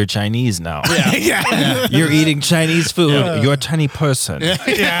like, "Oh, you're Chinese now. Yeah. You're eating Chinese food. You're a tiny person."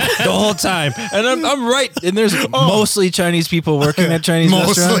 Yeah. The whole time, and I'm right. And there's mostly Chinese people working at Chinese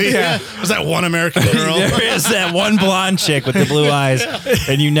restaurants. Mostly, yeah. Was that one American girl? There is that one blonde chick with the blue eyes,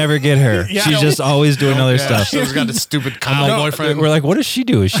 and you never get her. Yeah. She's just always doing other stuff. She's got a stupid cowboy boyfriend. We're like, what does she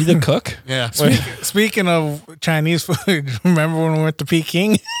do? Is she the cook? Yeah. Speaking of Chinese food, remember when we went to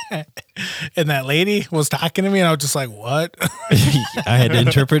Peking and that lady was talking to me and I was just like, "What?" I had to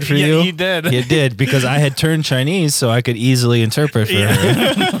interpret for you. Yeah, you did. You did because I had turned Chinese, so I could easily interpret for her.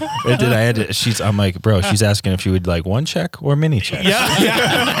 I'm like, bro, she's asking if she would like one check or mini check.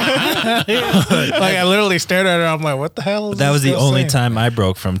 Yeah. Like I literally stared at her. I'm like, "What the hell?" That was the only time I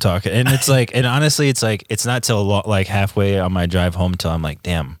broke from talking, and it's like, and honestly, it's not till like halfway on my drive home till I'm like,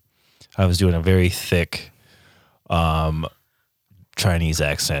 damn, I was doing a very thick, Chinese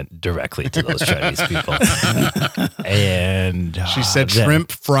accent directly to those Chinese people. And she said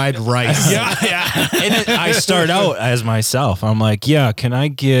shrimp fried rice. Yeah. And I start out as myself. I'm like, "Yeah, can I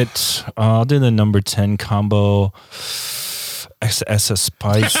get I'll do the number 10 combo, extra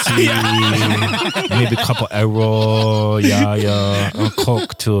spicy, maybe a couple arrow, a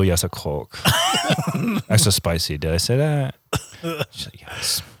Coke too, yes, a Coke. Extra spicy. Did I say that?" She's like,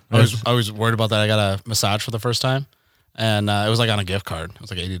 "Yes." I was worried about that. I got a massage for the first time. And it was like on a gift card. It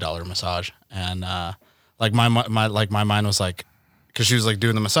was like $80 massage, and like my mind was like, because she was like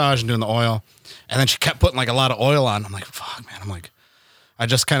doing the massage and doing the oil, and then she kept putting like a lot of oil on. I'm like, fuck, man. I'm like, I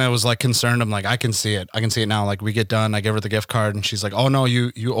just kind of was like concerned. I'm like, I can see it now. Like we get done, I give her the gift card, and she's like, "Oh no,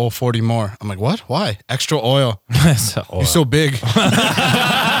 you owe 40 more." I'm like, "What? Why? Extra oil? You're so big."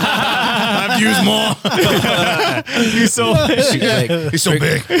 I've used more. He's so He's so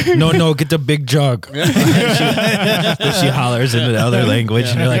big. No, get the big jug. she hollers into the other language,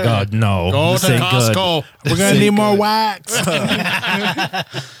 and you're like, "Oh no, Go this to ain't Costco. We're gonna need more wax.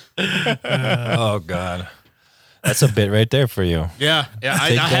 Oh God, that's a bit right there for you. Yeah. I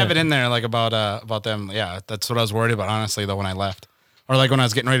Take have that. it in there like about them. Yeah, that's what I was worried about, honestly, though, when I left. Or like when I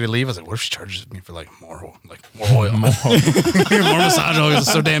was getting ready to leave, I was like, "What if she charges me for like more oil, more massage oil? It's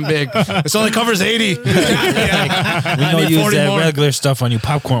so damn big. This only covers 80." We don't use that regular stuff on you.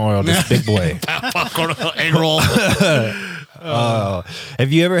 Popcorn oil, this big boy. Popcorn oil, egg roll.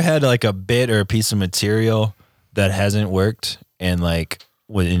 Have you ever had like a bit or a piece of material that hasn't worked and like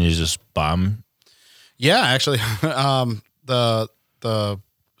when you just bomb? Yeah, actually, the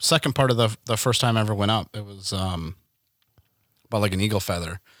second part of the first time I ever went up, it was about like an eagle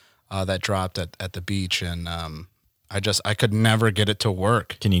feather that dropped at the beach, and I could never get it to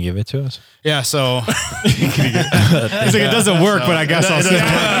work. Can you give it to us? Yeah, so He's like, it doesn't work, but I guess I'll say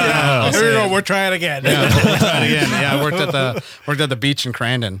it. Here we go. We'll try it again. Yeah, we'll try it again. Yeah, I worked at the beach in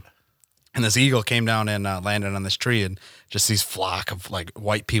Crandon, and this eagle came down and landed on this tree, and just these flock of like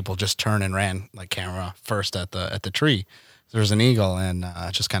white people just turned and ran like camera first at the tree. There's an eagle, and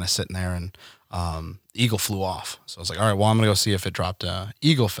just kind of sitting there, and eagle flew off. So I was like, all right, well, I'm gonna go see if it dropped a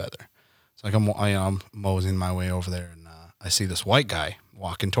eagle feather. So like I'm moseying my way over there, and I see this white guy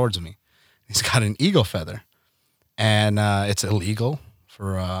walking towards me. He's got an eagle feather, and it's illegal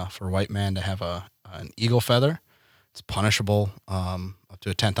for a white man to have an eagle feather. It's punishable up to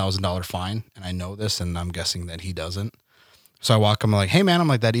a $10,000 fine, and I know this, and I'm guessing that he doesn't. So I walk him like, hey man, I'm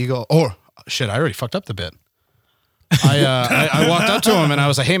like, that eagle. Oh shit, I already fucked up the bit. I walked up to him and I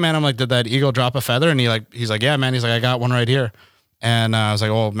was like, hey man, I'm like, did that eagle drop a feather? And he's like, yeah man. He's like, I got one right here. And I was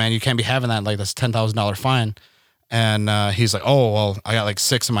like, oh man, you can't be having that. Like that's $10,000 fine. And he's like, oh well, I got like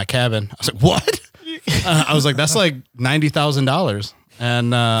 6 in my cabin. I was like, what? I was like, that's like $90,000.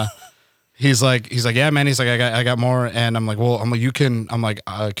 And he's like, yeah man. He's like, I got more. And I'm like, well,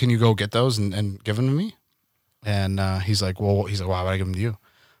 can you go get those and give them to me? And he's like, why would I give them to you?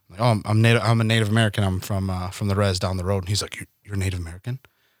 I'm like, oh, I'm a Native American. I'm from the res down the road. And he's like, you're Native American?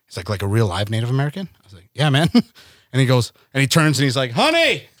 He's like a real live Native American? I was like, yeah, man. And he goes, and he turns and he's like,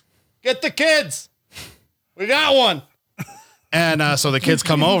 honey, get the kids. We got one. And so the kids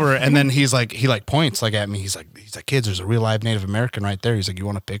come over, and then he points like at me. He's like, kids, there's a real live Native American right there. He's like, you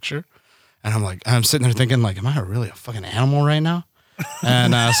want a picture? And I'm sitting there thinking like, am I really a fucking animal right now?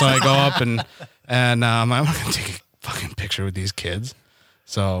 And so I go up and I'm not gonna take a fucking picture with these kids.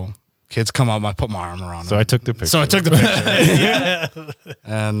 So kids come up, I put my arm around them. So I took the picture. Yeah.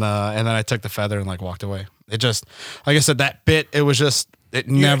 And then I took the feather and like walked away. It just, like I said, that bit, it was just, it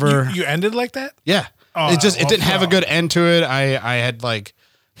never. You ended like that? Yeah. Oh, it didn't have a good end to it. I had like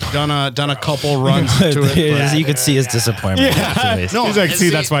done a couple runs to it. You could see his disappointment. Yeah. No, He's like, see,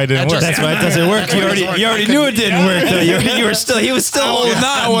 that's why it didn't work. That's why it doesn't work. You already knew it didn't work. Though. He was still holding on.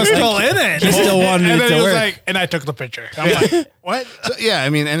 I was still in it. He still wanted and it then to he was work. like, and I took the picture. I'm like, what? So, yeah, I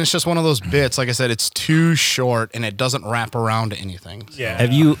mean, and it's just one of those bits. Like I said, it's too short and it doesn't wrap around to anything. So. Yeah.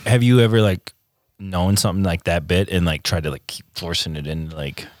 Have you ever like known something like that bit and like tried to like keep forcing it in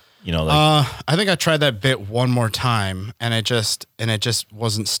like? You know, like, I think I tried that bit one more time, and it just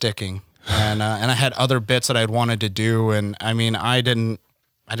wasn't sticking. And I had other bits that I'd wanted to do, and I mean, I didn't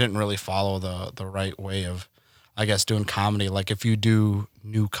really follow the right way of, I guess, doing comedy. Like if you do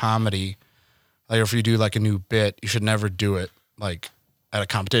new comedy, like if you do like a new bit, you should never do it like at a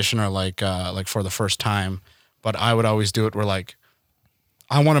competition or like for the first time. But I would always do it where like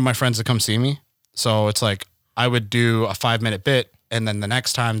I wanted my friends to come see me, so it's like I would do a 5-minute bit. And then the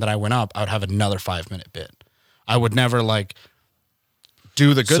next time that I went up, I would have another 5-minute bit. I would never like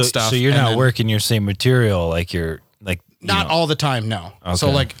do the good stuff. So you're not working your same material, like you're like not all the time, no. Okay. So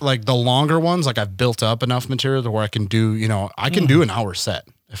like the longer ones, like I've built up enough material to where I can do, I can do an hour set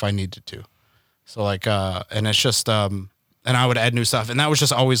if I needed to. So like, and it's just, and I would add new stuff, and that was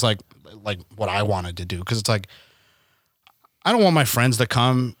just always like what I wanted to do, because it's like I don't want my friends to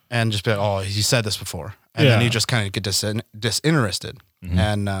come and just be like, oh, he said this before. And then you just kind of get disinterested. Mm-hmm.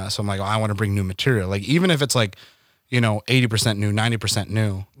 And so I'm like, I want to bring new material. Like, even if it's like, 80% new, 90%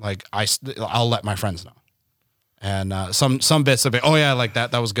 new, like I'll let my friends know. And some bits will be, oh yeah, like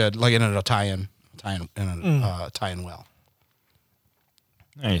that was good. Like, it'll tie in well.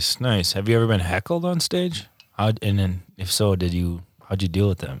 Nice. Have you ever been heckled on stage? And then if so, how'd you deal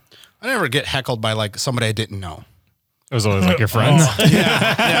with them? I never get heckled by like somebody I didn't know. It was always like your friends.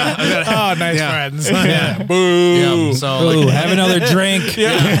 Oh, nice friends. Yeah. Boo. Yeah, so Ooh, have another drink.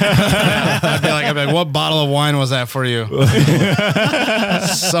 I'd be like, what bottle of wine was that for you?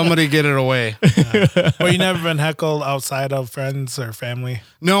 Somebody get it away. Well, you never been heckled outside of friends or family?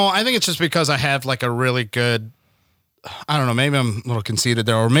 No, I think it's just because I have like a really good, I don't know, maybe I'm a little conceited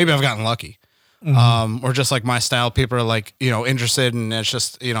there, or maybe I've gotten lucky. or just like my style. People are like, interested, and it's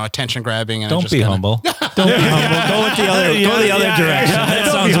just, attention grabbing. And Don't just be humble. Don't be humble. Go with the other. Go the other direction.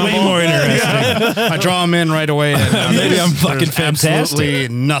 That sounds way more interesting. I draw them in right away. And Maybe I'm fucking there's fantastic. absolutely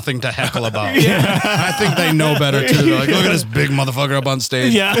nothing to heckle about. I think they know better too. They're like, look at this big motherfucker up on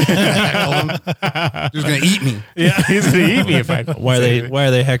stage. Yeah. Heckle him. He's gonna eat me. Yeah, he's gonna eat me if I. Why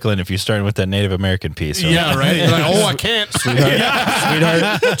are they heckling if you're starting with that Native American piece? Yeah, right. You're like, oh, I can't, Sweetheart.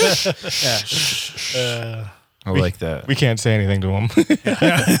 I like that. We can't say anything to him.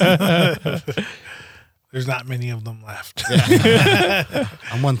 There's not many of them left.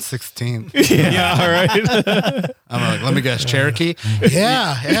 I'm 116. Yeah, all right. I'm like, let me guess, Cherokee.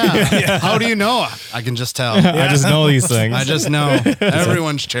 Yeah. How do you know? I can just tell. I just know these things. I just know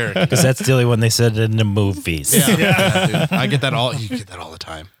everyone's Cherokee. Because that's the only one they said in the movies. Yeah, dude. I get that all. You get that all the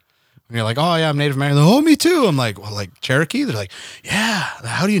time. When you're like, oh yeah, I'm Native American. They're, oh, me too. I'm like, well, like Cherokee. They're like, yeah.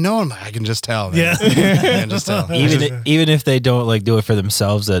 How do you know? I'm like, I can just tell. Man. Yeah, I can just tell. Even if they don't like do it for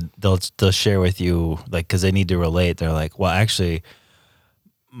themselves, that they'll share with you, like, because they need to relate. They're like, well, actually,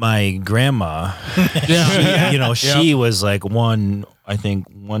 my grandma, she was like I think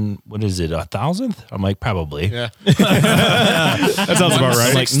what is it, 1,000th? I'm like, probably. Yeah, that sounds about right.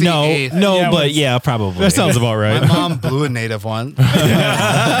 I'm like, no, Yeah, but yeah, probably. That sounds about right. my mom blew a native one. Does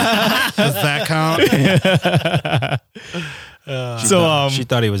that count? She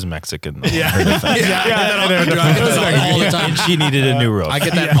thought he was Mexican. I get that all the time. And she needed a new rope. I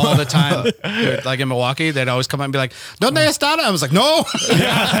get that all the time. Dude, like in Milwaukee, they'd always come out and be like, "Donde está?" I was like, "No,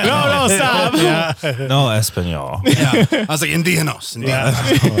 No, stop. No Espanol. yeah." I was like, "Indígenas,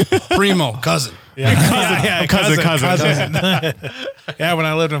 primo, cousin." Cousin. Yeah, when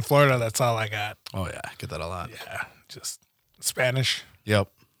I lived in Florida, that's all I got. Oh yeah, I get that a lot. Yeah, just Spanish. Yep.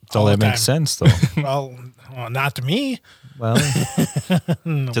 That's all all that the makes time. sense, though. Well, not to me. Well, to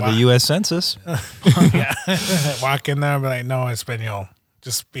the U.S. Census. Yeah. Walk in there and be like, no, Espanol.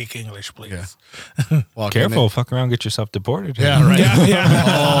 Just speak English, please. Walk in Careful, fuck around, get yourself deported. there. Yeah, right.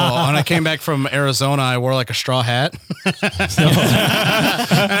 Oh, when I came back from Arizona, I wore like a straw hat. And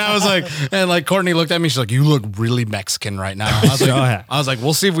I was like, and like Courtney looked at me. She's like, "You look really Mexican right now." I was Straw like, hat.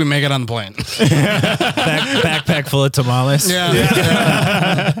 "We'll see if we make it on the plane." Backpack full of tamales. Yeah.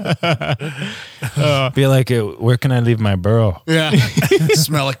 Be like, where can I leave my burro? Yeah.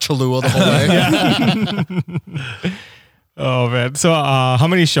 Smell like Cholula the whole way. Oh man. So, how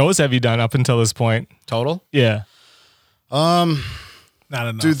many shows have you done up until this point? Total. Yeah. Not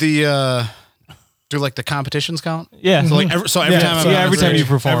enough. Do like the competitions count? Yeah. So like every time every time you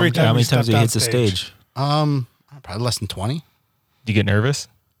perform. Every time How many we times stepped do you on hit the stage? probably less than 20. Do you get nervous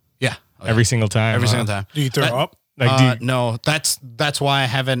Yeah. Oh, yeah. every single time? Every single time. Do you throw up? Like, No, that's why I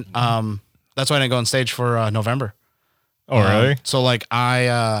haven't. That's why I didn't go on stage for November. Oh, really? So like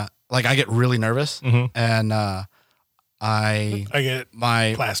I get really nervous and I get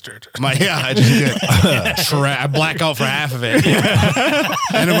my plastered. I just get I black out for half of it.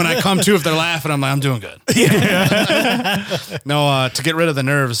 And then when I come to, if they're laughing, I'm like, I'm doing good. No, to get rid of the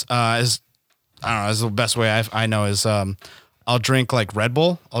nerves is the best way I know is I'll drink like Red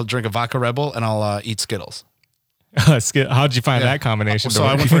Bull. I'll drink a vodka Red Bull and I'll eat Skittles. How'd you find that combination? So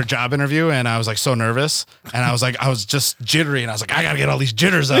I went for a job interview and I was like so nervous and I was just jittery and I was like, I gotta get all these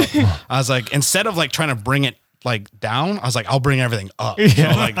jitters out. I was like, instead of like trying to bring it like down, I was like, I'll bring everything up.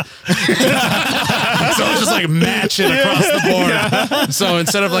 Yeah. So like, so it's just like match it across the board. Yeah. So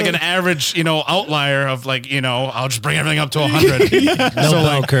instead of like an average, outlier of like, I'll just bring everything up to 100. No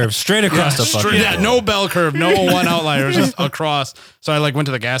bell curve, straight across the fucking board. No bell curve, no one outlier, it was just across. So I like went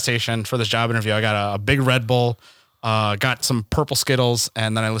to the gas station for this job interview. I got a big Red Bull. Got some purple Skittles,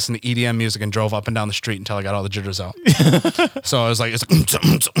 and then I listened to EDM music and drove up and down the street until I got all the jitters out. So I was like, and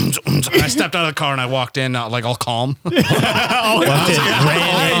I stepped out of the car and I walked in like all calm. I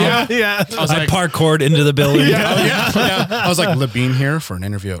parkoured into the building. Yeah. I was like, Labine here for an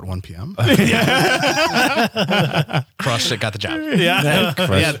interview at 1 p.m. Crushed it, got the job. Yeah.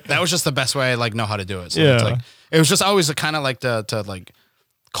 Yeah, that was just the best way I like know how to do it. So Yeah. it's like, it was just always kind of like to like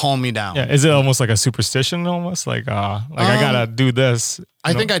calm me down. Yeah. Is it almost like a superstition? Almost like I gotta do this.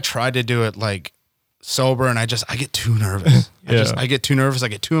 I think I tried to do it like sober, and I get too nervous. I get too nervous. I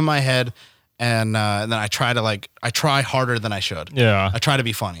get too in my head, and then I try harder than I should. Yeah. I try to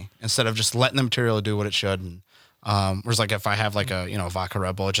be funny instead of just letting the material do what it should. And whereas like if I have like a vodka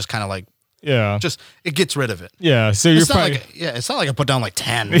Red Bull, it just kind of like it gets rid of it. Yeah. So you're It's not probably it's not like I put down like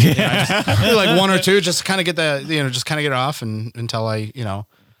 10. I just do like one or two just to kind of get just kind of get it off and until I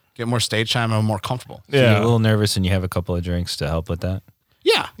get more stage time and I'm more comfortable. So you're a little nervous and you have a couple of drinks to help with that.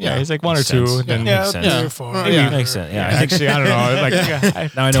 Yeah, he's like one or Makes two. sense. Then Yeah, Makes sense. 3 or 4. Yeah. Makes sense. Yeah. actually, I don't know. Like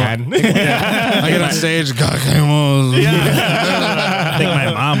Now I know. 10. I get on stage. God, I think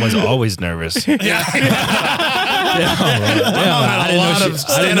my mom was always nervous. I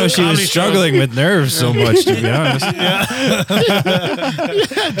didn't know she was struggling with nerves so much, to be honest.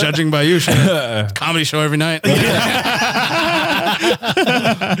 Judging by you, comedy show every night.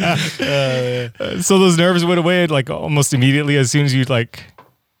 So those nerves went away like almost immediately as soon as you like,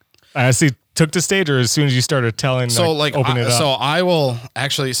 I see, took the stage, or as soon as you started telling. So like, open it up. so I will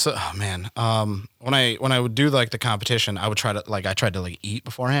actually. So when I would do like the competition, I would try to like I tried to like eat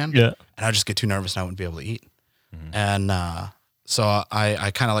beforehand. Yeah. And I'd just get too nervous and I wouldn't be able to eat. And so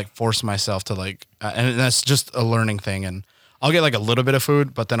I kind of like force myself to like, and that's just a learning thing. And I'll get like a little bit of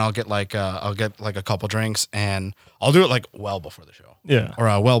food, but then I'll get like a couple drinks, and I'll do it like well before the show. Yeah. Or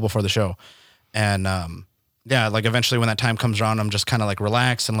well before the show. And yeah, like eventually when that time comes around, I'm just kind of like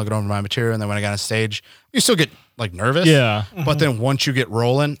relaxed and looking over my material. And then when I got on stage, you still get like nervous. Yeah. But then once you get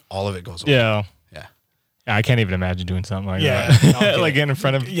rolling, all of it goes away. Yeah. Yeah. I can't even imagine doing something like Yeah. that. Like getting in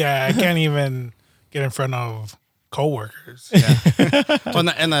front of. Yeah, I can't even get in front of coworkers. Well,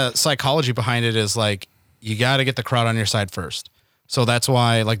 and the psychology behind it is like, you got to get the crowd on your side first. So that's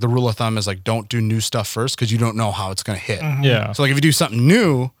why like the rule of thumb is like, don't do new stuff first, because you don't know how it's going to hit. Yeah. So like if you do something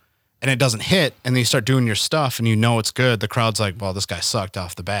new and it doesn't hit, and then you start doing your stuff and you know it's good, the crowd's like, well, this guy sucked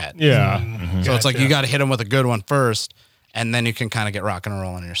off the bat. Yeah. So it's like you got to hit him with a good one first, and then you can kind of get rocking and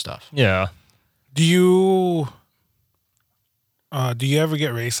rolling in your stuff. Yeah. Do you ever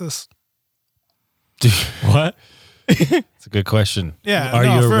get racist? What? It's a good question. Yeah. Are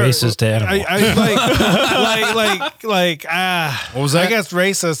you a racist animal? What was that? I guess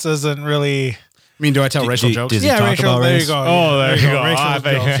racist isn't really. I mean, do I tell racial jokes? does he Yeah, talk racial. about There race? you go. Oh, there you go. Racial Ah,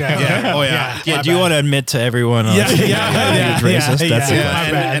 jokes, yeah. Oh, yeah. Yeah, my do you bad. want to admit to everyone else? Yeah, that yeah, you're yeah, racist? yeah, That's yeah. it.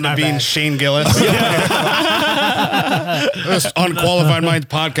 My bad, my being bad. Shane Gillis. This Unqualified Minds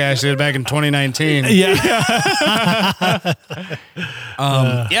podcast did back in 2019. Yeah.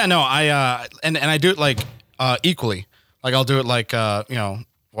 Yeah, no, I and I do it like equally. Like I'll do it like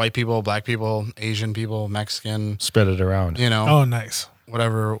white people, black people, Asian people, Mexican, Spread it around. Oh, nice.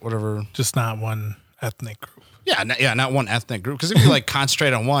 whatever. Just not one ethnic group. Yeah, not one ethnic group. Because if you like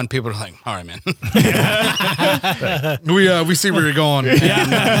concentrate on one, people are like, "All right, man, we see where you're going." And,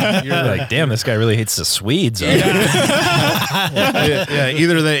 You're like, damn, this guy really hates the Swedes. yeah,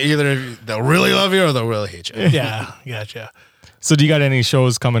 either they'll really love you or they'll really hate you. Yeah, gotcha. So do you got any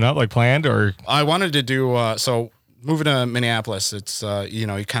shows coming up like planned, or? I wanted to do so moving to Minneapolis. It's you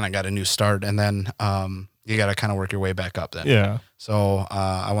kind of got a new start, and then you got to kind of work your way back up. Then Yeah. So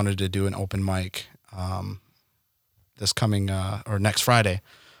I wanted to do an open mic this coming or next Friday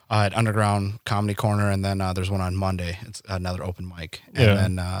at Underground Comedy Corner, and then there's one on Monday. It's another open mic,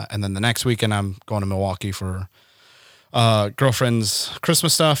 and then the next weekend I'm going to Milwaukee for girlfriend's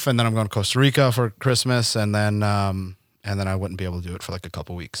Christmas stuff, and then I'm going to Costa Rica for Christmas, and then I wouldn't be able to do it for like a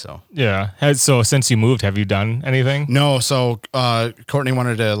couple weeks. So Yeah. So since you moved, have you done anything? no, so Courtney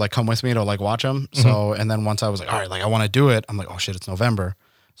wanted to like come with me to like watch them. So and then once I was like, all right, like I want to do it, I'm like, oh shit, it's November.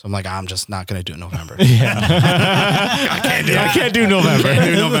 So I'm like, I'm just not gonna do it in November. I can't do November.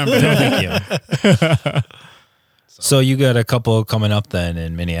 Do November. No, thank you. So you got a couple coming up then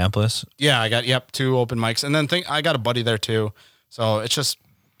in Minneapolis? Yeah, I got 2 open mics, and then I got a buddy there too. So it's just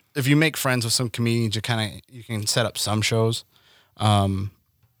if you make friends with some comedians, you can set up some shows.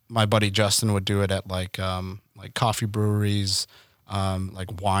 My buddy Justin would do it at like coffee breweries,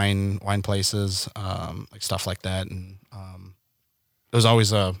 like wine places, like stuff like that, and it was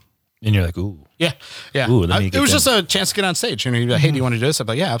always a And you're like, ooh. yeah. Ooh, let me It get was them. just a chance to get on stage. You'd be like, hey, do you want to do this? I'd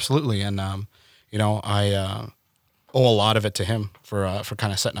be like, yeah, absolutely. And I owe a lot of it to him for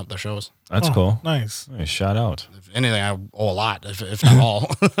kind of setting up the shows. That's cool. Nice. Nice, shout out. If anything, I owe a lot, if not all.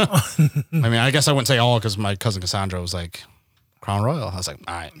 I mean, I guess I wouldn't say all because my cousin Cassandra was like, Crown Royal. I was like,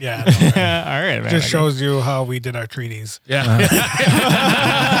 all right. Yeah. All right, man. Just shows you how we did our treaties. Yeah.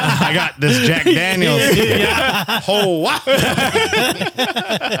 I got this Jack Daniels. Oh, wow.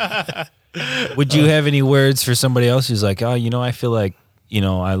 Would you have any words for somebody else who's like, oh, I feel like,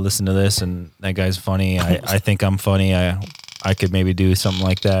 I listen to this and that guy's funny. I think I'm funny. I could maybe do something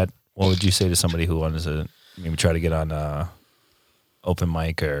like that. What would you say to somebody who wants to maybe try to get on open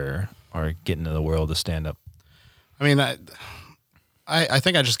mic or get into the world of stand up? I mean, I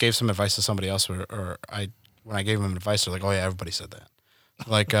think I just gave some advice to somebody else, or when I gave them advice, they're like, oh yeah, everybody said that.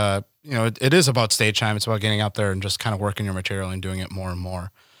 Like, it is about stage time. It's about getting out there and just kind of working your material and doing it more and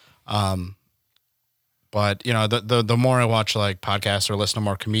more. But the more I watch like podcasts or listen to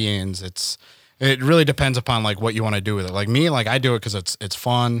more comedians, it's it really depends upon like what you want to do with it. Like me, like I do it because it's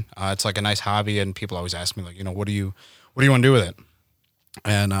fun. It's like a nice hobby, and people always ask me like, what do you want to do with it?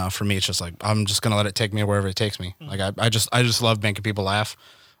 And for me, it's just like I'm just gonna let it take me wherever it takes me. Like I just love making people laugh.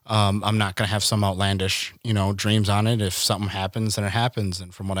 I'm not gonna have some outlandish dreams on it. If something happens, then it happens.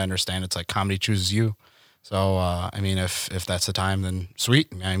 And from what I understand, it's like comedy chooses you. So I mean, if that's the time, then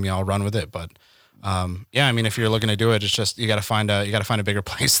sweet. I mean, I'll run with it. But yeah, I mean, if you're looking to do it, it's just you got to find a bigger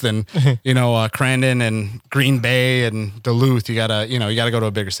place than Crandon and Green Bay and Duluth. You gotta go to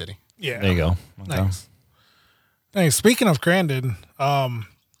a bigger city. Yeah, There you go. Okay. Nice. Hey, speaking of Crandon,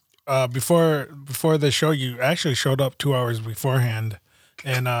 before the show, you actually showed up 2 hours beforehand,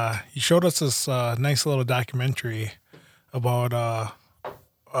 and you showed us this nice little documentary about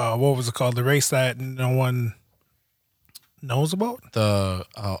what was it called? The race that no one knows about. The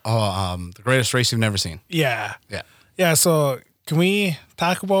greatest race you've never seen. Yeah, Yeah. yeah. So can we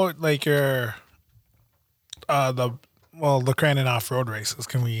talk about like your the Crandon off-road races?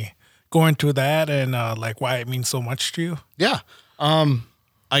 Can we go into that and like why it means so much to you? Yeah.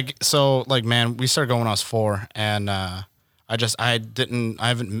 So like, man, we started going when I was 4, and I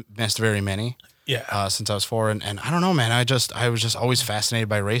haven't missed very many. Yeah. Since I was 4, and I don't know, man. I was just always fascinated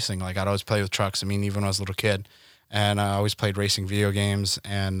by racing. Like I'd always play with trucks. I mean, even when I was a little kid, and I always played racing video games.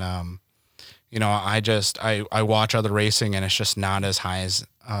 And I watch other racing, and it's just not as high as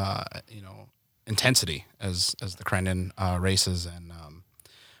intensity as the Crandon races. And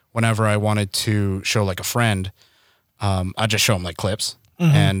whenever I wanted to show like a friend, I'd just show them like clips,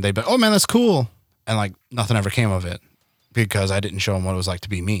 and they'd be, oh man, that's cool, and like nothing ever came of it because I didn't show them what it was like to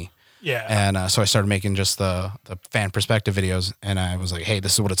be me. Yeah. And so I started making just the fan perspective videos, and I was like, hey,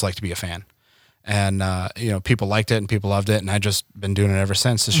 this is what it's like to be a fan. And, people liked it and people loved it. And I just been doing it ever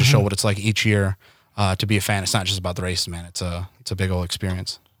since just to show what it's like each year to be a fan. It's not just about the races, man. It's a big old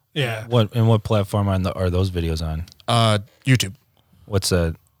experience. Yeah. What platform are those videos on? YouTube. What's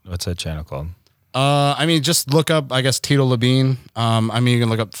that channel called? I mean, just look up, I guess, Tito Labine. I mean, you can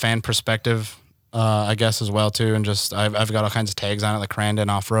look up fan perspective, I guess, as well, too. And just, I've got all kinds of tags on it, like Crandon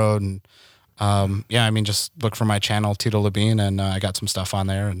Off-Road. And, yeah, I mean, just look for my channel, Tito Labine, and I got some stuff on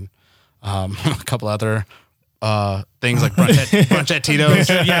there. And a couple other things like brunch at Tito's.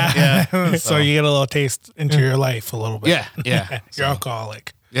 Yeah. So you get a little taste into your life a little bit. Yeah. You're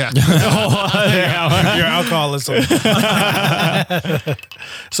alcoholic. Yeah. Your alcoholism.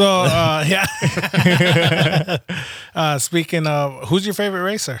 So, yeah. Speaking of, who's your favorite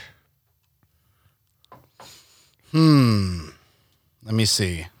racer? Let me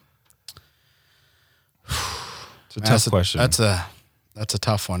see. It's a tough question. That's a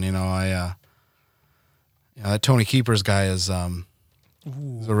tough one. That Tony Keepers guy is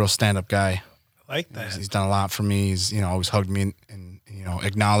he's a real stand-up guy. I like that. He's done a lot for me. He's always hugged me and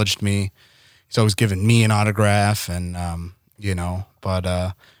acknowledged me. He's always given me an autograph, and But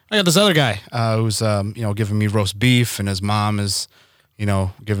I got this other guy who's giving me roast beef, and his mom is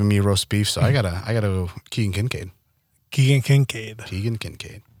giving me roast beef. So I gotta go Keegan Kincaid. Keegan Kincaid. Keegan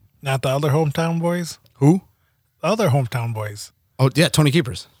Kincaid. Not the other hometown boys? Who? The other hometown boys. Oh yeah, Tony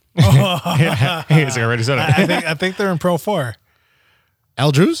Keepers. He's already said it. I think they're in Pro 4.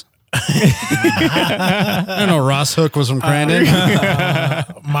 Al Drews? I don't know. Ross Hook was from Crandon.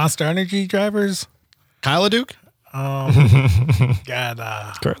 Monster Energy drivers. Kyle Duke? God,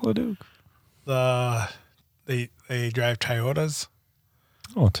 Carlo Duke. They drive Toyotas.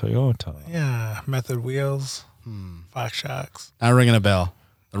 Oh, Toyota. Yeah, Method Wheels. Fox Shocks. Not ringing a bell.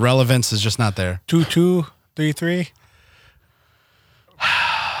 The relevance is just not there. 2233.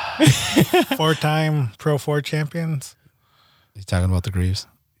 4-time Pro 4 champions. You talking about the Greaves?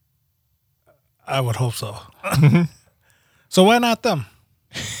 I would hope so. So why not them?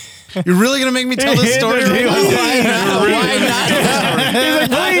 You're really gonna make me tell this story? Why not?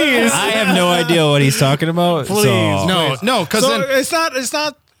 Please. I have no idea what he's talking about. Please. So. No, because So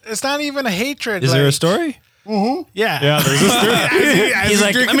it's not even a hatred. Is there a story? Yeah. Yeah, there's this story. He's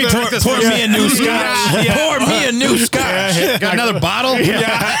like, let me pour me a new scotch. Pour me a new scotch. got another bottle.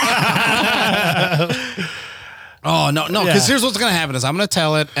 Oh no, because here's what's gonna happen is I'm gonna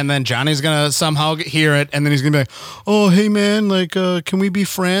tell it, and then Johnny's gonna somehow hear it, and then he's gonna be like, "Oh, hey man, like, can we be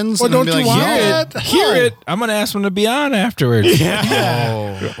friends?" Well, and I'll don't be you like, want "Yeah." it? Hear it. I'm gonna ask him to be on afterwards. We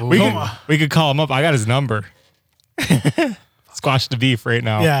could call him up. I got his number. Squash the beef right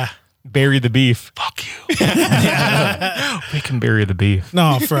now. Yeah. Bury the beef. Fuck you. We can bury the beef.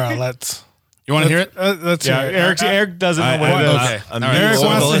 No, for let's. You want to hear it? Let's Yeah, hear it. Eric doesn't know what it is. Okay. All right. Eric All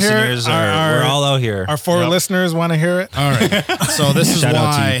wants the to hear it. listeners we're all out here. Our 4 listeners want to hear it. All right. So this is Shout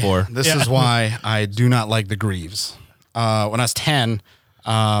out to you why. four. This is why I do not like the Greaves. When I was 10,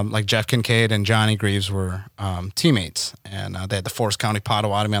 like Jeff Kincaid and Johnny Greaves were teammates, and they had the Forest County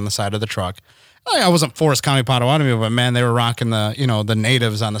Potawatomi on the side of the truck. I wasn't Forest County Potawatomi, but man, they were rocking the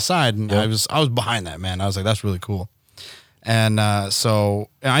natives on the side, and I was behind that, man. I was like, that's really cool. And so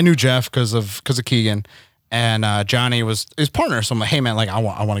I knew Jeff because of Keegan, and Johnny was his partner. So I'm like, hey man, like I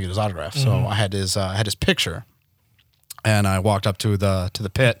want to get his autograph. So I had his picture, and I walked up to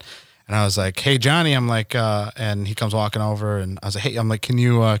the pit, and I was like, hey Johnny, I'm like, and he comes walking over, and I was like, hey, I'm like, can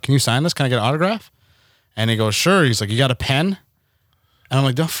you sign this? Can I get an autograph? And he goes, sure. He's like, you got a pen? And I'm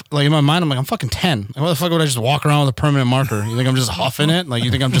like, like in my mind, I'm like, I'm fucking 10. Like, why the fuck would I just walk around with a permanent marker? You think I'm just huffing it? Like,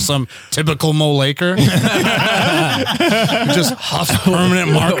 you think I'm just some typical Mo Laker? Just huff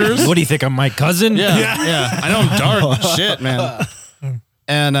permanent markers? What do you think? I'm my cousin? Yeah. I know I'm dark. Shit, man.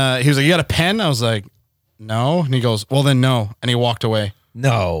 And he was like, you got a pen? I was like, no. And he goes, well, then no. And he walked away.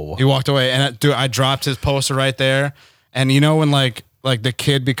 No. He walked away. And I dropped his poster right there. And you know when like the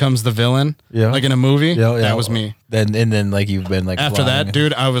kid becomes the villain, like in a movie, that was me. Then like you've been like after flying. that,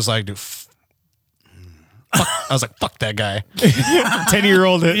 dude, I was like, dude, I was like, fuck that guy.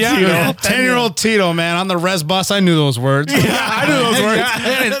 10-year-old Tito. 10-year-old Tito, man, on the res bus. I knew those words. I knew those words.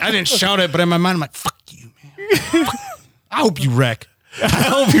 I didn't shout it, but in my mind, I'm like, fuck you, man. I hope you wreck. I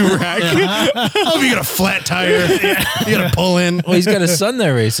hope you wreck. I hope you get a flat tire. You got to pull in. Well, he's got a son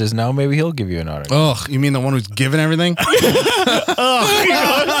that races now. Maybe he'll give you an autograph. Ugh, you mean the one who's giving everything?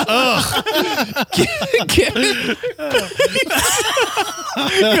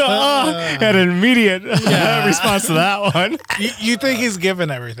 Had an immediate response to that one. You think he's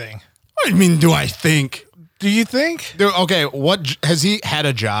given everything? What do you mean, do I think? Do you think? Dude, okay, what has he had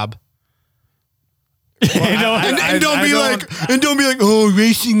a job? Well, and don't be like, oh,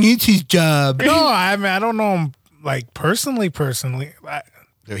 racing is his job. No, I mean, I don't know him like personally. Dude,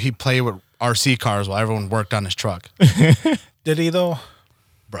 he played with RC cars while everyone worked on his truck. Did he though?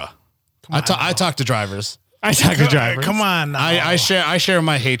 Bruh. I talk to drivers. I talk to drivers. Come on, now. I share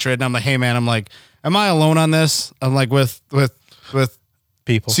my hatred, and I'm like, hey man, I'm like, am I alone on this? I'm like with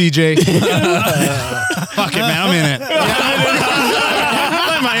People. CJ. Fuck it, man, I'm in it.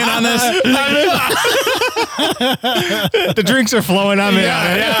 Am I in on this? The drinks are flowing. I'm in.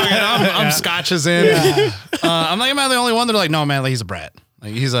 I'm scotches in. I'm like, am I the only one? They're like, no, man, like, he's a brat.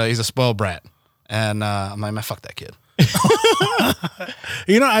 Like, he's a spoiled brat. And I'm like, man, fuck that kid.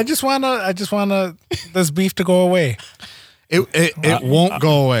 I just wanna this beef to go away. It won't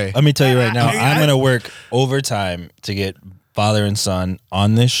go away. Let me tell you right now, I'm going to work overtime to get father and son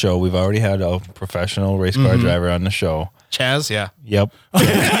on this show. We've already had a professional race car driver on the show. Chaz, yeah. Yep.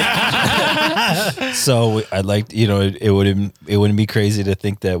 So I'd like, it wouldn't be crazy to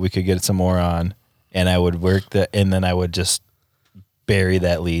think that we could get some more on, and I would work and then I would just bury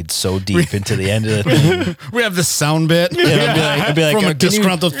that lead so deep into the end of the thing. We have the sound bit. I'd be like, from a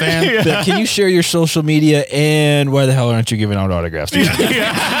disgruntled fan. Be like, can you share your social media, and why the hell aren't you giving out autographs? Why do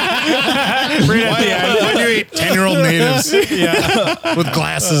you eat 10-year-old natives with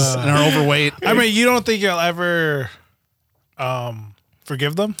glasses and are overweight? I mean, you don't think you'll ever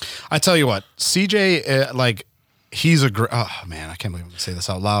forgive them? I tell you what, CJ, he's a great. Oh man, I can't believe I'm gonna say this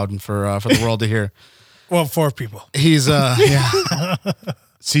out loud and for the world to hear. Well, 4 people. He's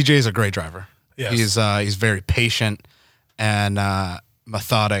CJ's a great driver. Yes. He's very patient and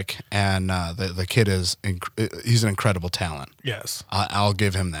methodic, and the kid he's an incredible talent. Yes. I'll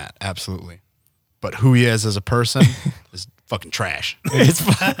give him that, absolutely. But who he is as a person is fucking trash.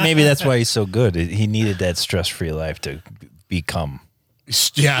 Maybe that's why he's so good. He needed that stress-free life to become.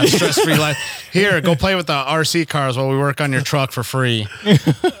 Yeah, stress-free life. Here, go play with the RC cars while we work on your truck for free.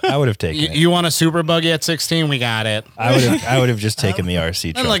 I would have taken it. You want a super buggy at 16? We got it. I would have just taken the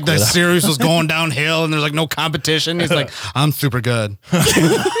RC truck. And like the series was going downhill and there's like no competition. He's like, I'm super good.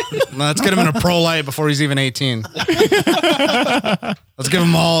 Let's get him in a pro light before he's even 18. Let's give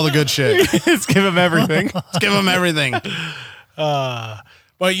him all the good shit. Let's give him everything. Let's give him everything.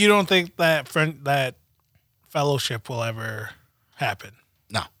 But you don't think that fellowship will ever happen?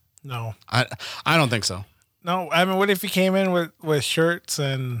 No. I don't think so. No, I mean, what if he came in with shirts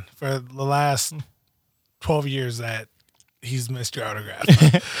and for the last 12 years that he's missed your autograph?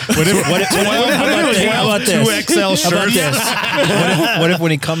 How about this? 2XL shirts. What if when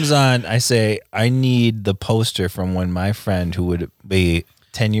he comes on, I say, I need the poster from when my friend who would be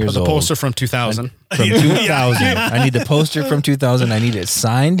 10 years old. The poster from 2000. From 2000. I need the poster from 2000. I need it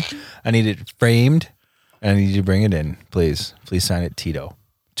signed. I need it framed. And I need you to bring it in. Please sign it Tito.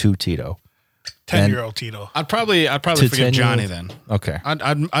 To Tito. 10-year-old Tito. I'd probably forgive Johnny then. Okay.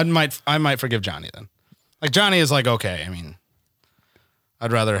 I might forgive Johnny then. Like Johnny is like, okay, I mean,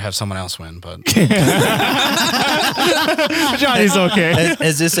 I'd rather have someone else win, but Johnny's okay.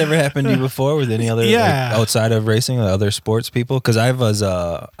 Has this ever happened to you before with any other outside of racing, other sports people? Because I was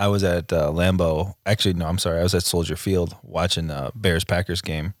at Lambeau. Actually, no, I'm sorry. I was at Soldier Field watching the Bears-Packers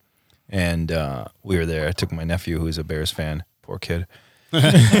game, and we were there. I took my nephew, who's a Bears fan. Poor kid.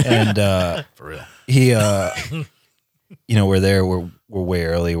 And for real, he, we're there. We're way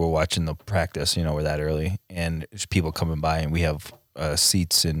early. We're watching the practice. We're that early, and there's people coming by, and we have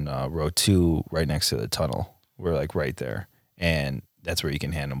seats in row 2 right next to the tunnel. We're like right there, and that's where you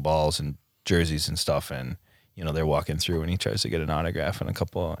can hand them balls and jerseys and stuff. And they're walking through, and he tries to get an autograph, and a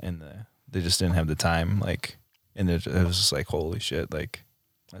couple, and they just didn't have the time. And it was just like, holy shit!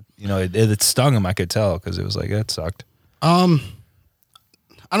 It stung him. I could tell because it was like that sucked.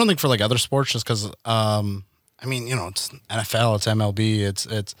 I don't think for like other sports, just because it's NFL, it's MLB,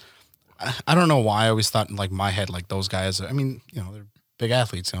 it's. I don't know why I always thought in like my head like those guys. I mean, they're big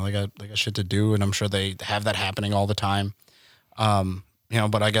athletes. They got shit to do, and I'm sure they have that happening all the time.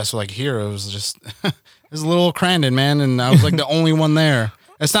 But I guess like here it was just it was a little Crandon, man, and I was like the only one there.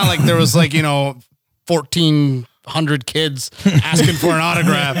 It's not like there was like 1,400 kids asking for an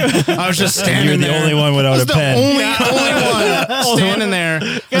autograph. I was just standing there. You're the only one without a pen. Only one standing there.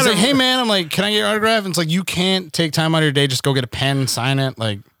 I was like, hey man, I'm like, can I get your autograph? And it's like, you can't take time out of your day, just go get a pen, sign it.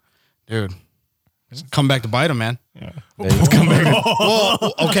 Like, dude, come back to bite him, man. Yeah. Come back.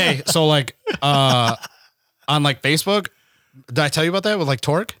 Well, okay. So like, on like Facebook, did I tell you about that with like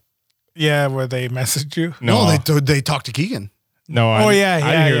Torque? Yeah, where they messaged you. No, they talked to Keegan. No, I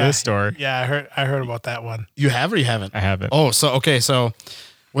didn't hear this story. Yeah, I heard about that one. You have or you haven't? I haven't. Oh, so okay, so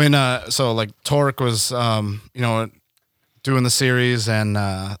when like Torque was doing the series, and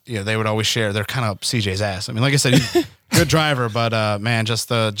they would always share. They're kind of up CJ's ass. I mean, like I said, he's a good driver, but man, just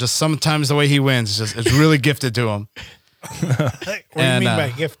sometimes the way he wins, it's really gifted to him. What do you mean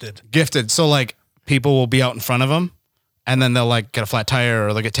by gifted? Gifted. So like people will be out in front of him, and then they'll like get a flat tire,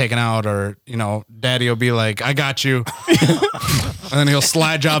 or they'll get taken out, or Daddy will be like, "I got you," and then he'll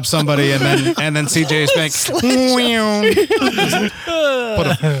slide job somebody, and then CJ's like, put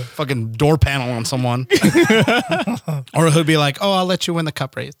a fucking door panel on someone, or he'll be like, "Oh, I'll let you win the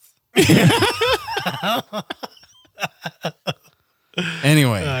cup race."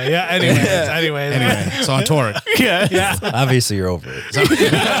 Anyway. Anyway. So on Torque. Yeah. Obviously, you're over it.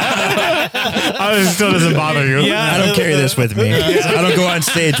 It still doesn't bother you. I don't carry this with me. I don't go on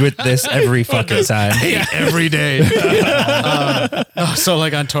stage with this every fucking time. Every day. So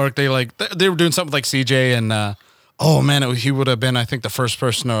like on Torque, they were doing something like CJ, and he would have been, I think, the first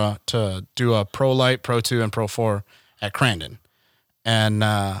person to do a Pro Light, Pro 2, and Pro 4 at Crandon, and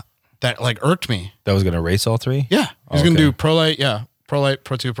that like irked me. That was gonna race all three? Yeah, he was gonna do Pro Light, Pro Light,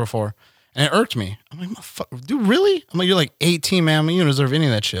 Pro 2, Pro 4, and it irked me. I'm like, dude, really? I'm like, you're like 18, man. I mean, you don't deserve any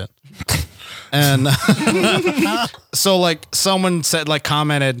of that shit. And so like someone said, like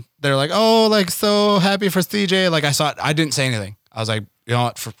commented, they're like, oh, like so happy for CJ. Like I didn't say anything. I was like, you know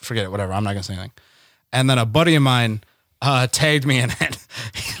what, forget it, whatever. I'm not gonna say anything. And then a buddy of mine tagged me in it.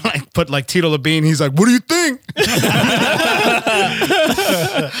 He like put like Tito Labine. He's like, what do you think? It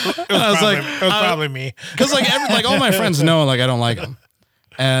was probably me. Because like all my friends know like I don't like him.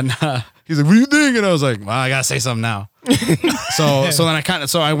 And he's like, what do you think? And I was like, well, I gotta say something now. So then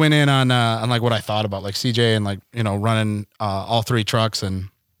I went in on like what I thought about like CJ and like running all three trucks, and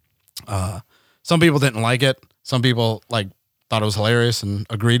some people didn't like it. Some people like thought it was hilarious and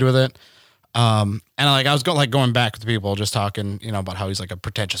agreed with it. And like I was going back with people, just talking about how he's like a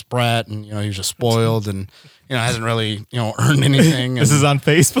pretentious brat, and he was just spoiled, and hasn't really earned anything. This is on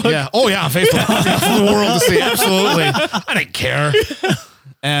Facebook. Yeah. Oh yeah, on Facebook for the world to see. Absolutely. I didn't care.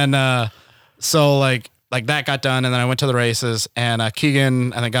 And so like that got done, and then I went to the races, and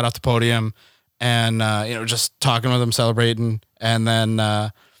Keegan and I got off the podium, and just talking with him, celebrating, and then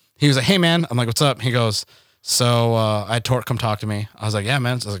he was like, "Hey man," I'm like, "What's up?" He goes, "So I had Torque come talk to me." I was like, "Yeah,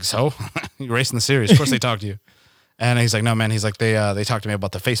 man." So I was like, "So you're racing the series? Of course they talk to you." And he's like, "No, man." He's like, "They talked to me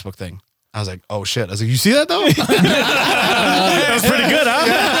about the Facebook thing." I was like, "Oh shit!" I was like, "You see that though?" That was pretty good,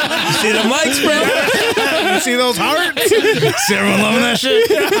 huh? You see the mics, bro? You see those hearts? See everyone loving that shit?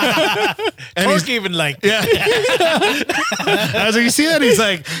 And Torque even like, yeah. I was like, "You see that?" He's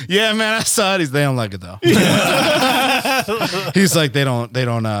like, "Yeah, man, I saw it." They don't like it though. He's like, they don't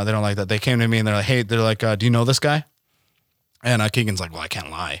like that. They came to me and they're like, "Hey," they're like, "Do you know this guy?" And Keegan's like, "Well, I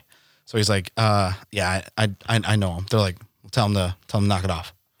can't lie." So he's like, "Yeah, I know him." They're like, well, tell him to knock it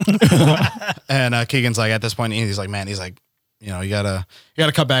off." And Keegan's like, at this point, he's like, "Man," he's like, you gotta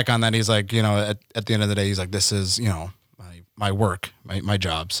cut back on that. He's like, at the end of the day, he's like, "This is my work, my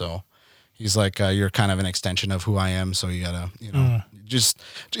job." So he's like, "You're kind of an extension of who I am. So you gotta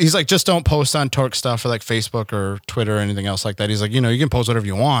he's like, just don't post on Torque stuff or like Facebook or Twitter or anything else like that. He's like, you can post whatever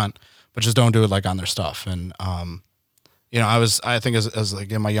you want, but just don't do it like on their stuff. And, I think as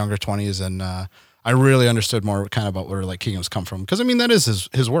like in my younger 20s, and I really understood more kind of about where like Keegan's come from. Cause I mean, that is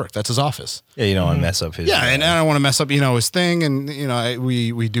his work. That's his office. Yeah. You don't want to mess up his. Yeah. And I don't want to mess up, his thing. And,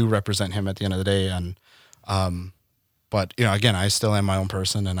 we do represent him at the end of the day. And, but again, I still am my own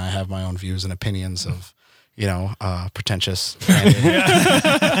person and I have my own views and opinions of, pretentious,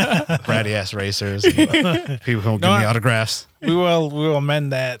 bratty ass racers, people who won't give me autographs. We will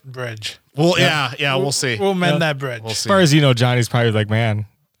mend that bridge. Well, yeah, we'll see. We'll mend that bridge. We'll see. As far as Johnny's probably like, man,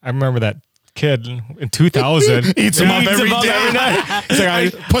 I remember that kid in 2000 eats him up every day. Every night. He's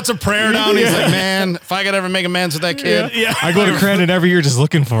like, puts a prayer down. He's like, man, if I could ever make amends with that kid, I go to Crandon every year just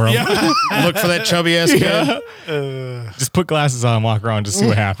looking for him. look for that chubby ass kid. Just put glasses on and walk around, just see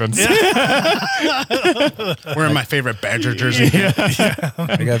what happens. Wearing my favorite Badger jersey. I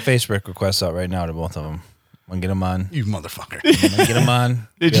got Facebook requests out right now to both of them. Want to get them on? You motherfucker. Get them on.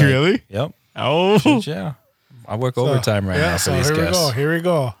 Did you really? Yep. Oh, Yeah. I work overtime right now for these guests. Here we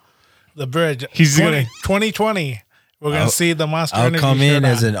go. The bridge. He's 2020. We're gonna see the Monster I'll Energy come in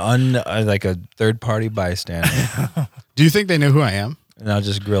shirt as on. an like a third party bystander, Do you think they know who I am? and I'll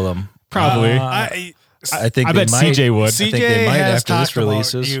just grill them. probably. I I think I they bet might. CJ would. I think CJ they might has after this talked about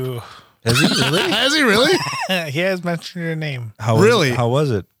releases. you. Has he really? Has he really? He has mentioned your name. Really? How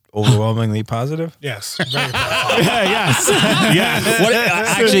was it? Overwhelmingly positive. Yes. Very positive. Yes. Yeah.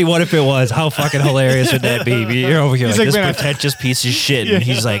 Actually, what if it was? How fucking hilarious would that be? You're over here He's like like, this man, pretentious piece of shit, and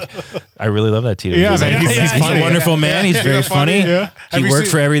he's like, "I really love that Tito. Yeah, he's man, like, he's he's funny. a wonderful man. He's very funny. Yeah. Have He you worked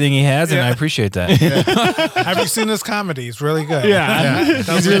seen- for everything he has, and I appreciate that. Have you seen his comedy? He's really good. Yeah.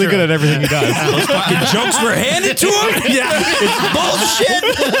 He's really good at everything he does. Fucking jokes were handed to him. It's bullshit.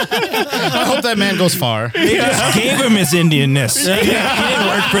 I hope that man goes far. They just gave him his Indianness. He didn't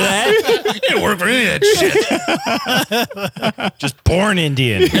work for that. He didn't work for any of that shit. Just born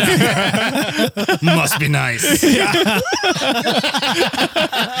Indian. Must be nice.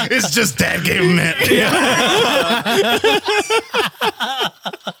 It's just dad gave him it.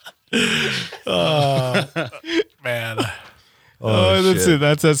 Man. Oh, that's it.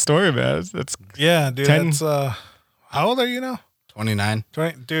 That's that story, man. That's Yeah, dude. 10 That's how old are you now? 29.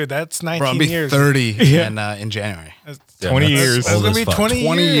 20, dude, that's 19 Bro, I'll be years. 30 in January. 20 years. That's Old gonna as be fuck. 20,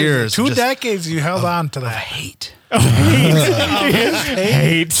 20 years. Two Just- decades you held on to that. Hate.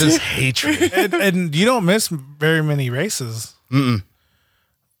 hate. Just hatred. And you don't miss very many races.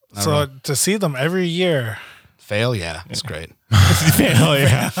 So to see them every year. Fail, yeah. It's great. Hell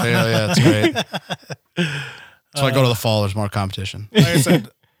yeah. Fail, yeah. It's great. So I go to the fall. There's more competition. Like I said,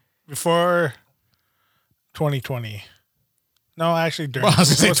 before 2020. No, actually during. Well, I was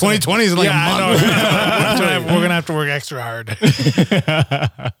going to say 2020 is in like a month. We're gonna have to work extra hard.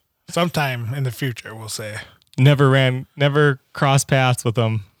 Sometime in the future, we'll say. Never crossed paths with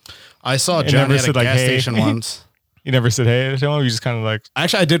him. I saw And Johnny never at a said, like, gas hey. station once. You never said hey to him. You just kind of like,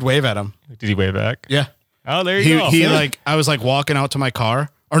 Actually, I did wave at him. did he wave back? Yeah. Oh, there you go. He like, I was like walking out to my car.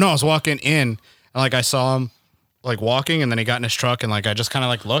 Or no, I was walking in. And like, I saw him like walking. And then he got in his truck. And like, I just kind of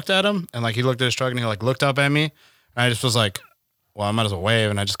like looked at him. And like, he looked at his truck and he like looked up at me. And I just was like, well, I might as well wave.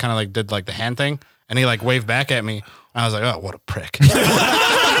 And I just kind of like did like the hand thing. And he like waved back at me. And I was like, oh, what a prick.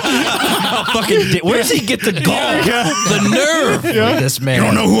 Where does he get the gall? The nerve. This man. You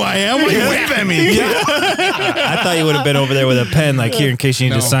don't know who I am? Why you wave at me? I thought you would have been over there with a pen, like here, in case you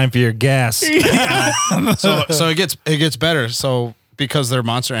need to sign for your gas. So it gets better. So because they're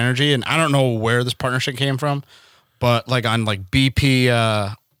Monster Energy, and I don't know where this partnership came from, but like on like BP,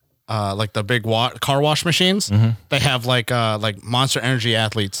 like the big car wash machines, they have like Monster Energy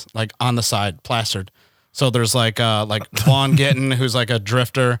athletes like on the side plastered. So there's like Vaughn Gittin, who's like a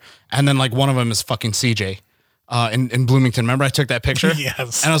drifter, and then like one of them is fucking CJ. In Bloomington, remember I took that picture?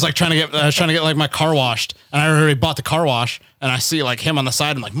 Yes. And I was like trying to get like my car washed, and I already bought the car wash, and I see like him on the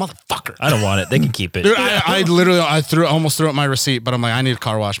side. I'm like, motherfucker. I don't want it. They can keep it. Dude, I literally almost threw up my receipt, but I'm like, I need a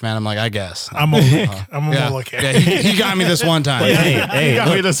car wash, man. I'm like, I guess. I'm gonna look at Yeah, it. he got me this one time. Hey, got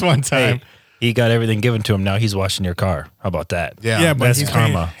me look, this one time. hey, he got everything given to him. Now he's washing your car. How about that? Yeah, Yeah, but that's he's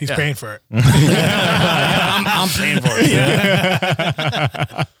karma. Paying, he's paying for it. I'm paying for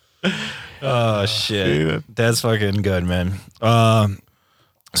it. Oh shit, that's fucking good, man.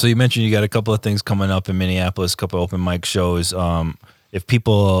 So you mentioned you got a couple of things coming up in Minneapolis, a couple of open mic shows. If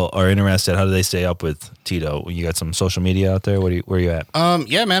people are interested, how do they stay up with Tito? You got some social media out there? Where are you at?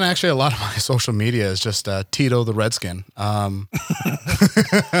 Yeah, man. Actually, a lot of my social media is just Tito the Redskin.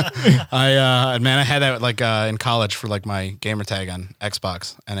 I had that like in college for like my gamer tag on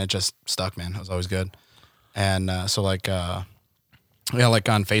Xbox, and it just stuck, man. It was always good. And so like Yeah, like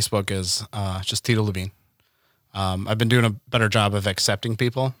on Facebook is just Tito Levine. I've been doing a better job of accepting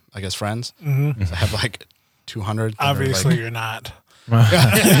people, like as friends. Mm-hmm. I have like 200. Obviously, you're not. Sounds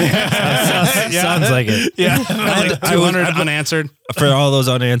like it. Yeah. Like 200 unanswered. For all those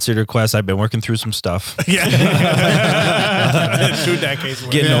unanswered requests, I've been working through some stuff. Yeah. 2 decades.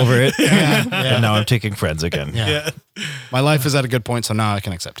 Getting over it. Yeah. And now I'm taking friends again. Yeah. My life is at a good point, so now I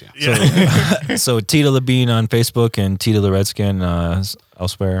can accept you. Yeah. So Tito Levine on Facebook and Tito the Redskin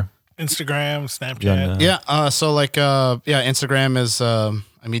elsewhere. Instagram, Snapchat. Instagram is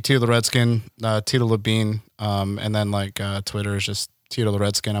I meet Tito the Redskin, Tito Levine, and then like Twitter is just Tito the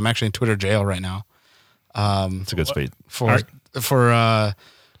Redskin. I'm actually in Twitter jail right now. It's a good speed. For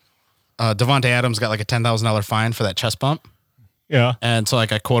Devontae Adams got like a $10,000 fine for that chest bump. Yeah. And so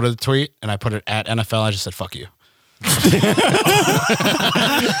like I quoted the tweet and I put it at NFL. I just said, fuck you. I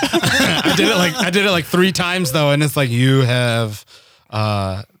did it like 3 times though. And it's like, you have,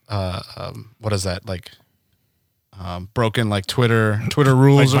 what is that? Like, broken like Twitter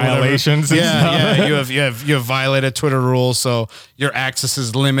rules like or violations. Yeah. You have violated Twitter rules. So your access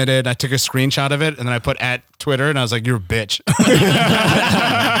is limited. I took a screenshot of it and then I put at Twitter and I was like, you're a bitch. Does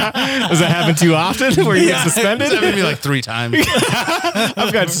that happen too often where you get suspended? It's happened to me like 3 times.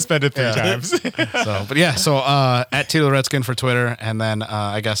 I've gotten suspended 3 times. So at Tito the Redskin for Twitter, and then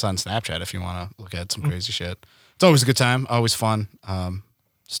I guess on Snapchat if you want to look at some crazy shit. It's always a good time, always fun.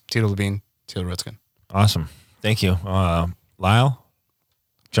 Just Tito Levine, Tito the Redskin. Awesome. Thank you. Lyle,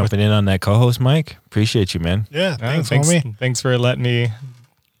 jumping in on that co-host mic. Appreciate you, man. Yeah, thanks, homie. Thanks for letting me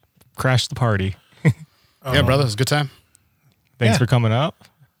crash the party. Yeah, brother, it was a good time. Thanks for coming up.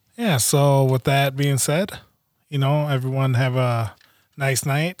 Yeah, so with that being said, everyone have a nice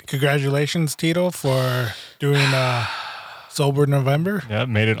night. Congratulations, Tito, for doing Sober November. Yeah,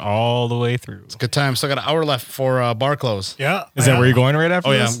 made it all the way through. It's a good time. Still got an hour left for bar close. Yeah. Is that where you're going right after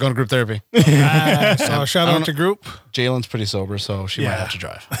Oh, yeah, this? I'm going to group therapy. So shout out to group. Jalen's pretty sober, so she might have to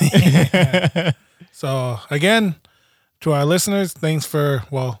drive. So again, to our listeners, thanks for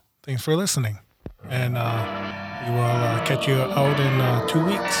listening. And we will catch you out in 2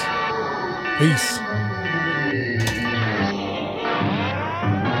 weeks. Peace.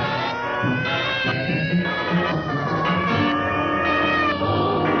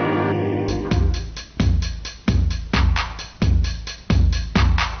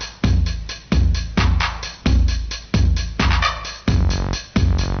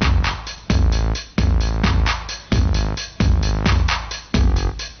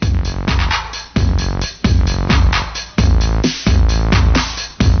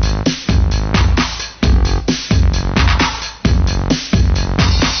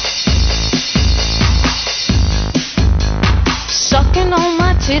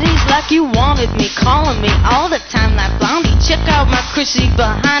 You wanted me, calling me all the time like Blondie. Check out my Chrissy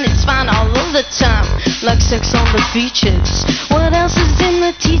behind, it's fine all of the time. Like sex on the beaches. What else is in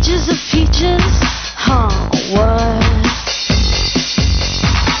the teachers of features? Huh, what?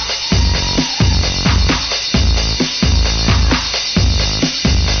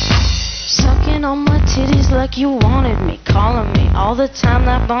 Sucking on my titties like you wanted me, calling me all the time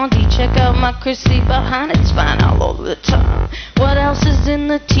like Blondie. Check out my Chrissy behind, it's fine all over the time. What else is in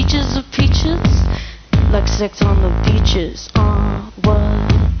the teachers of peaches? Like sex on the beaches.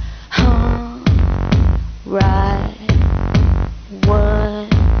 What? Huh? Right. What?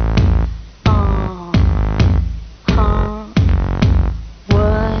 Huh?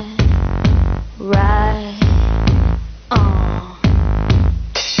 What? Right.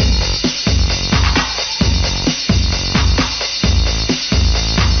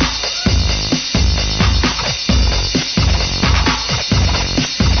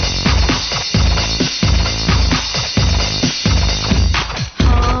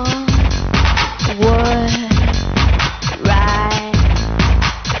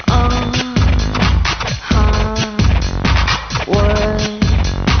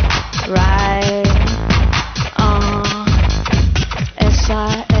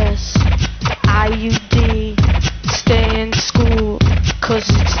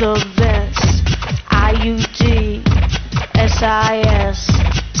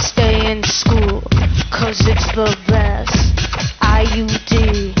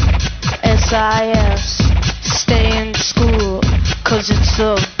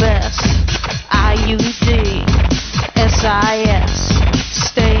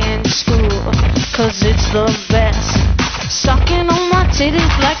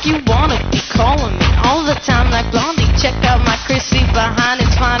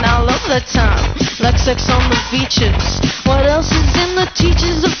 Sex on the beaches. What else is in the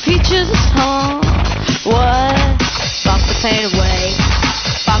teachers of peaches? Huh? What? fuck the pain away,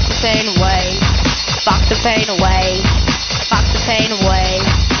 fuck the pain away, fuck the pain away, fuck the pain away,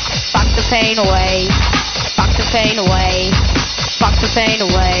 fuck the pain away, fuck the pain away, fuck the pain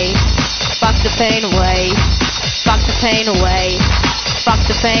away, fuck the pain away, fuck the pain away, fuck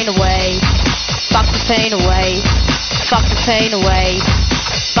the pain away, fuck the pain away, fuck the pain away,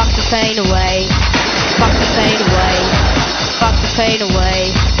 fuck the pain away, fuck the pain away, fuck the pain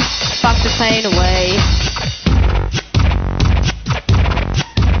away, fuck the pain away.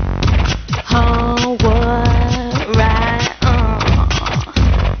 Oh, what right on?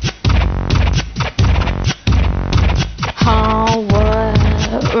 Oh, what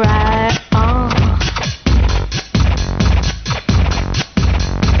right on?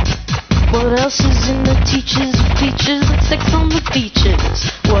 What else is in the teachers of features like sex on the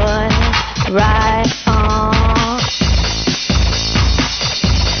beaches? What right on?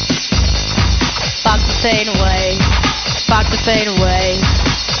 Fuck the pain away, fuck the pain away,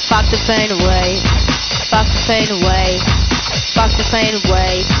 fuck the pain away, fuck the pain away, fuck the pain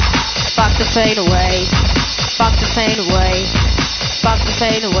away, fuck the pain away, fuck the pain away, fuck the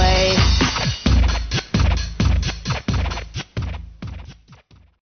pain away.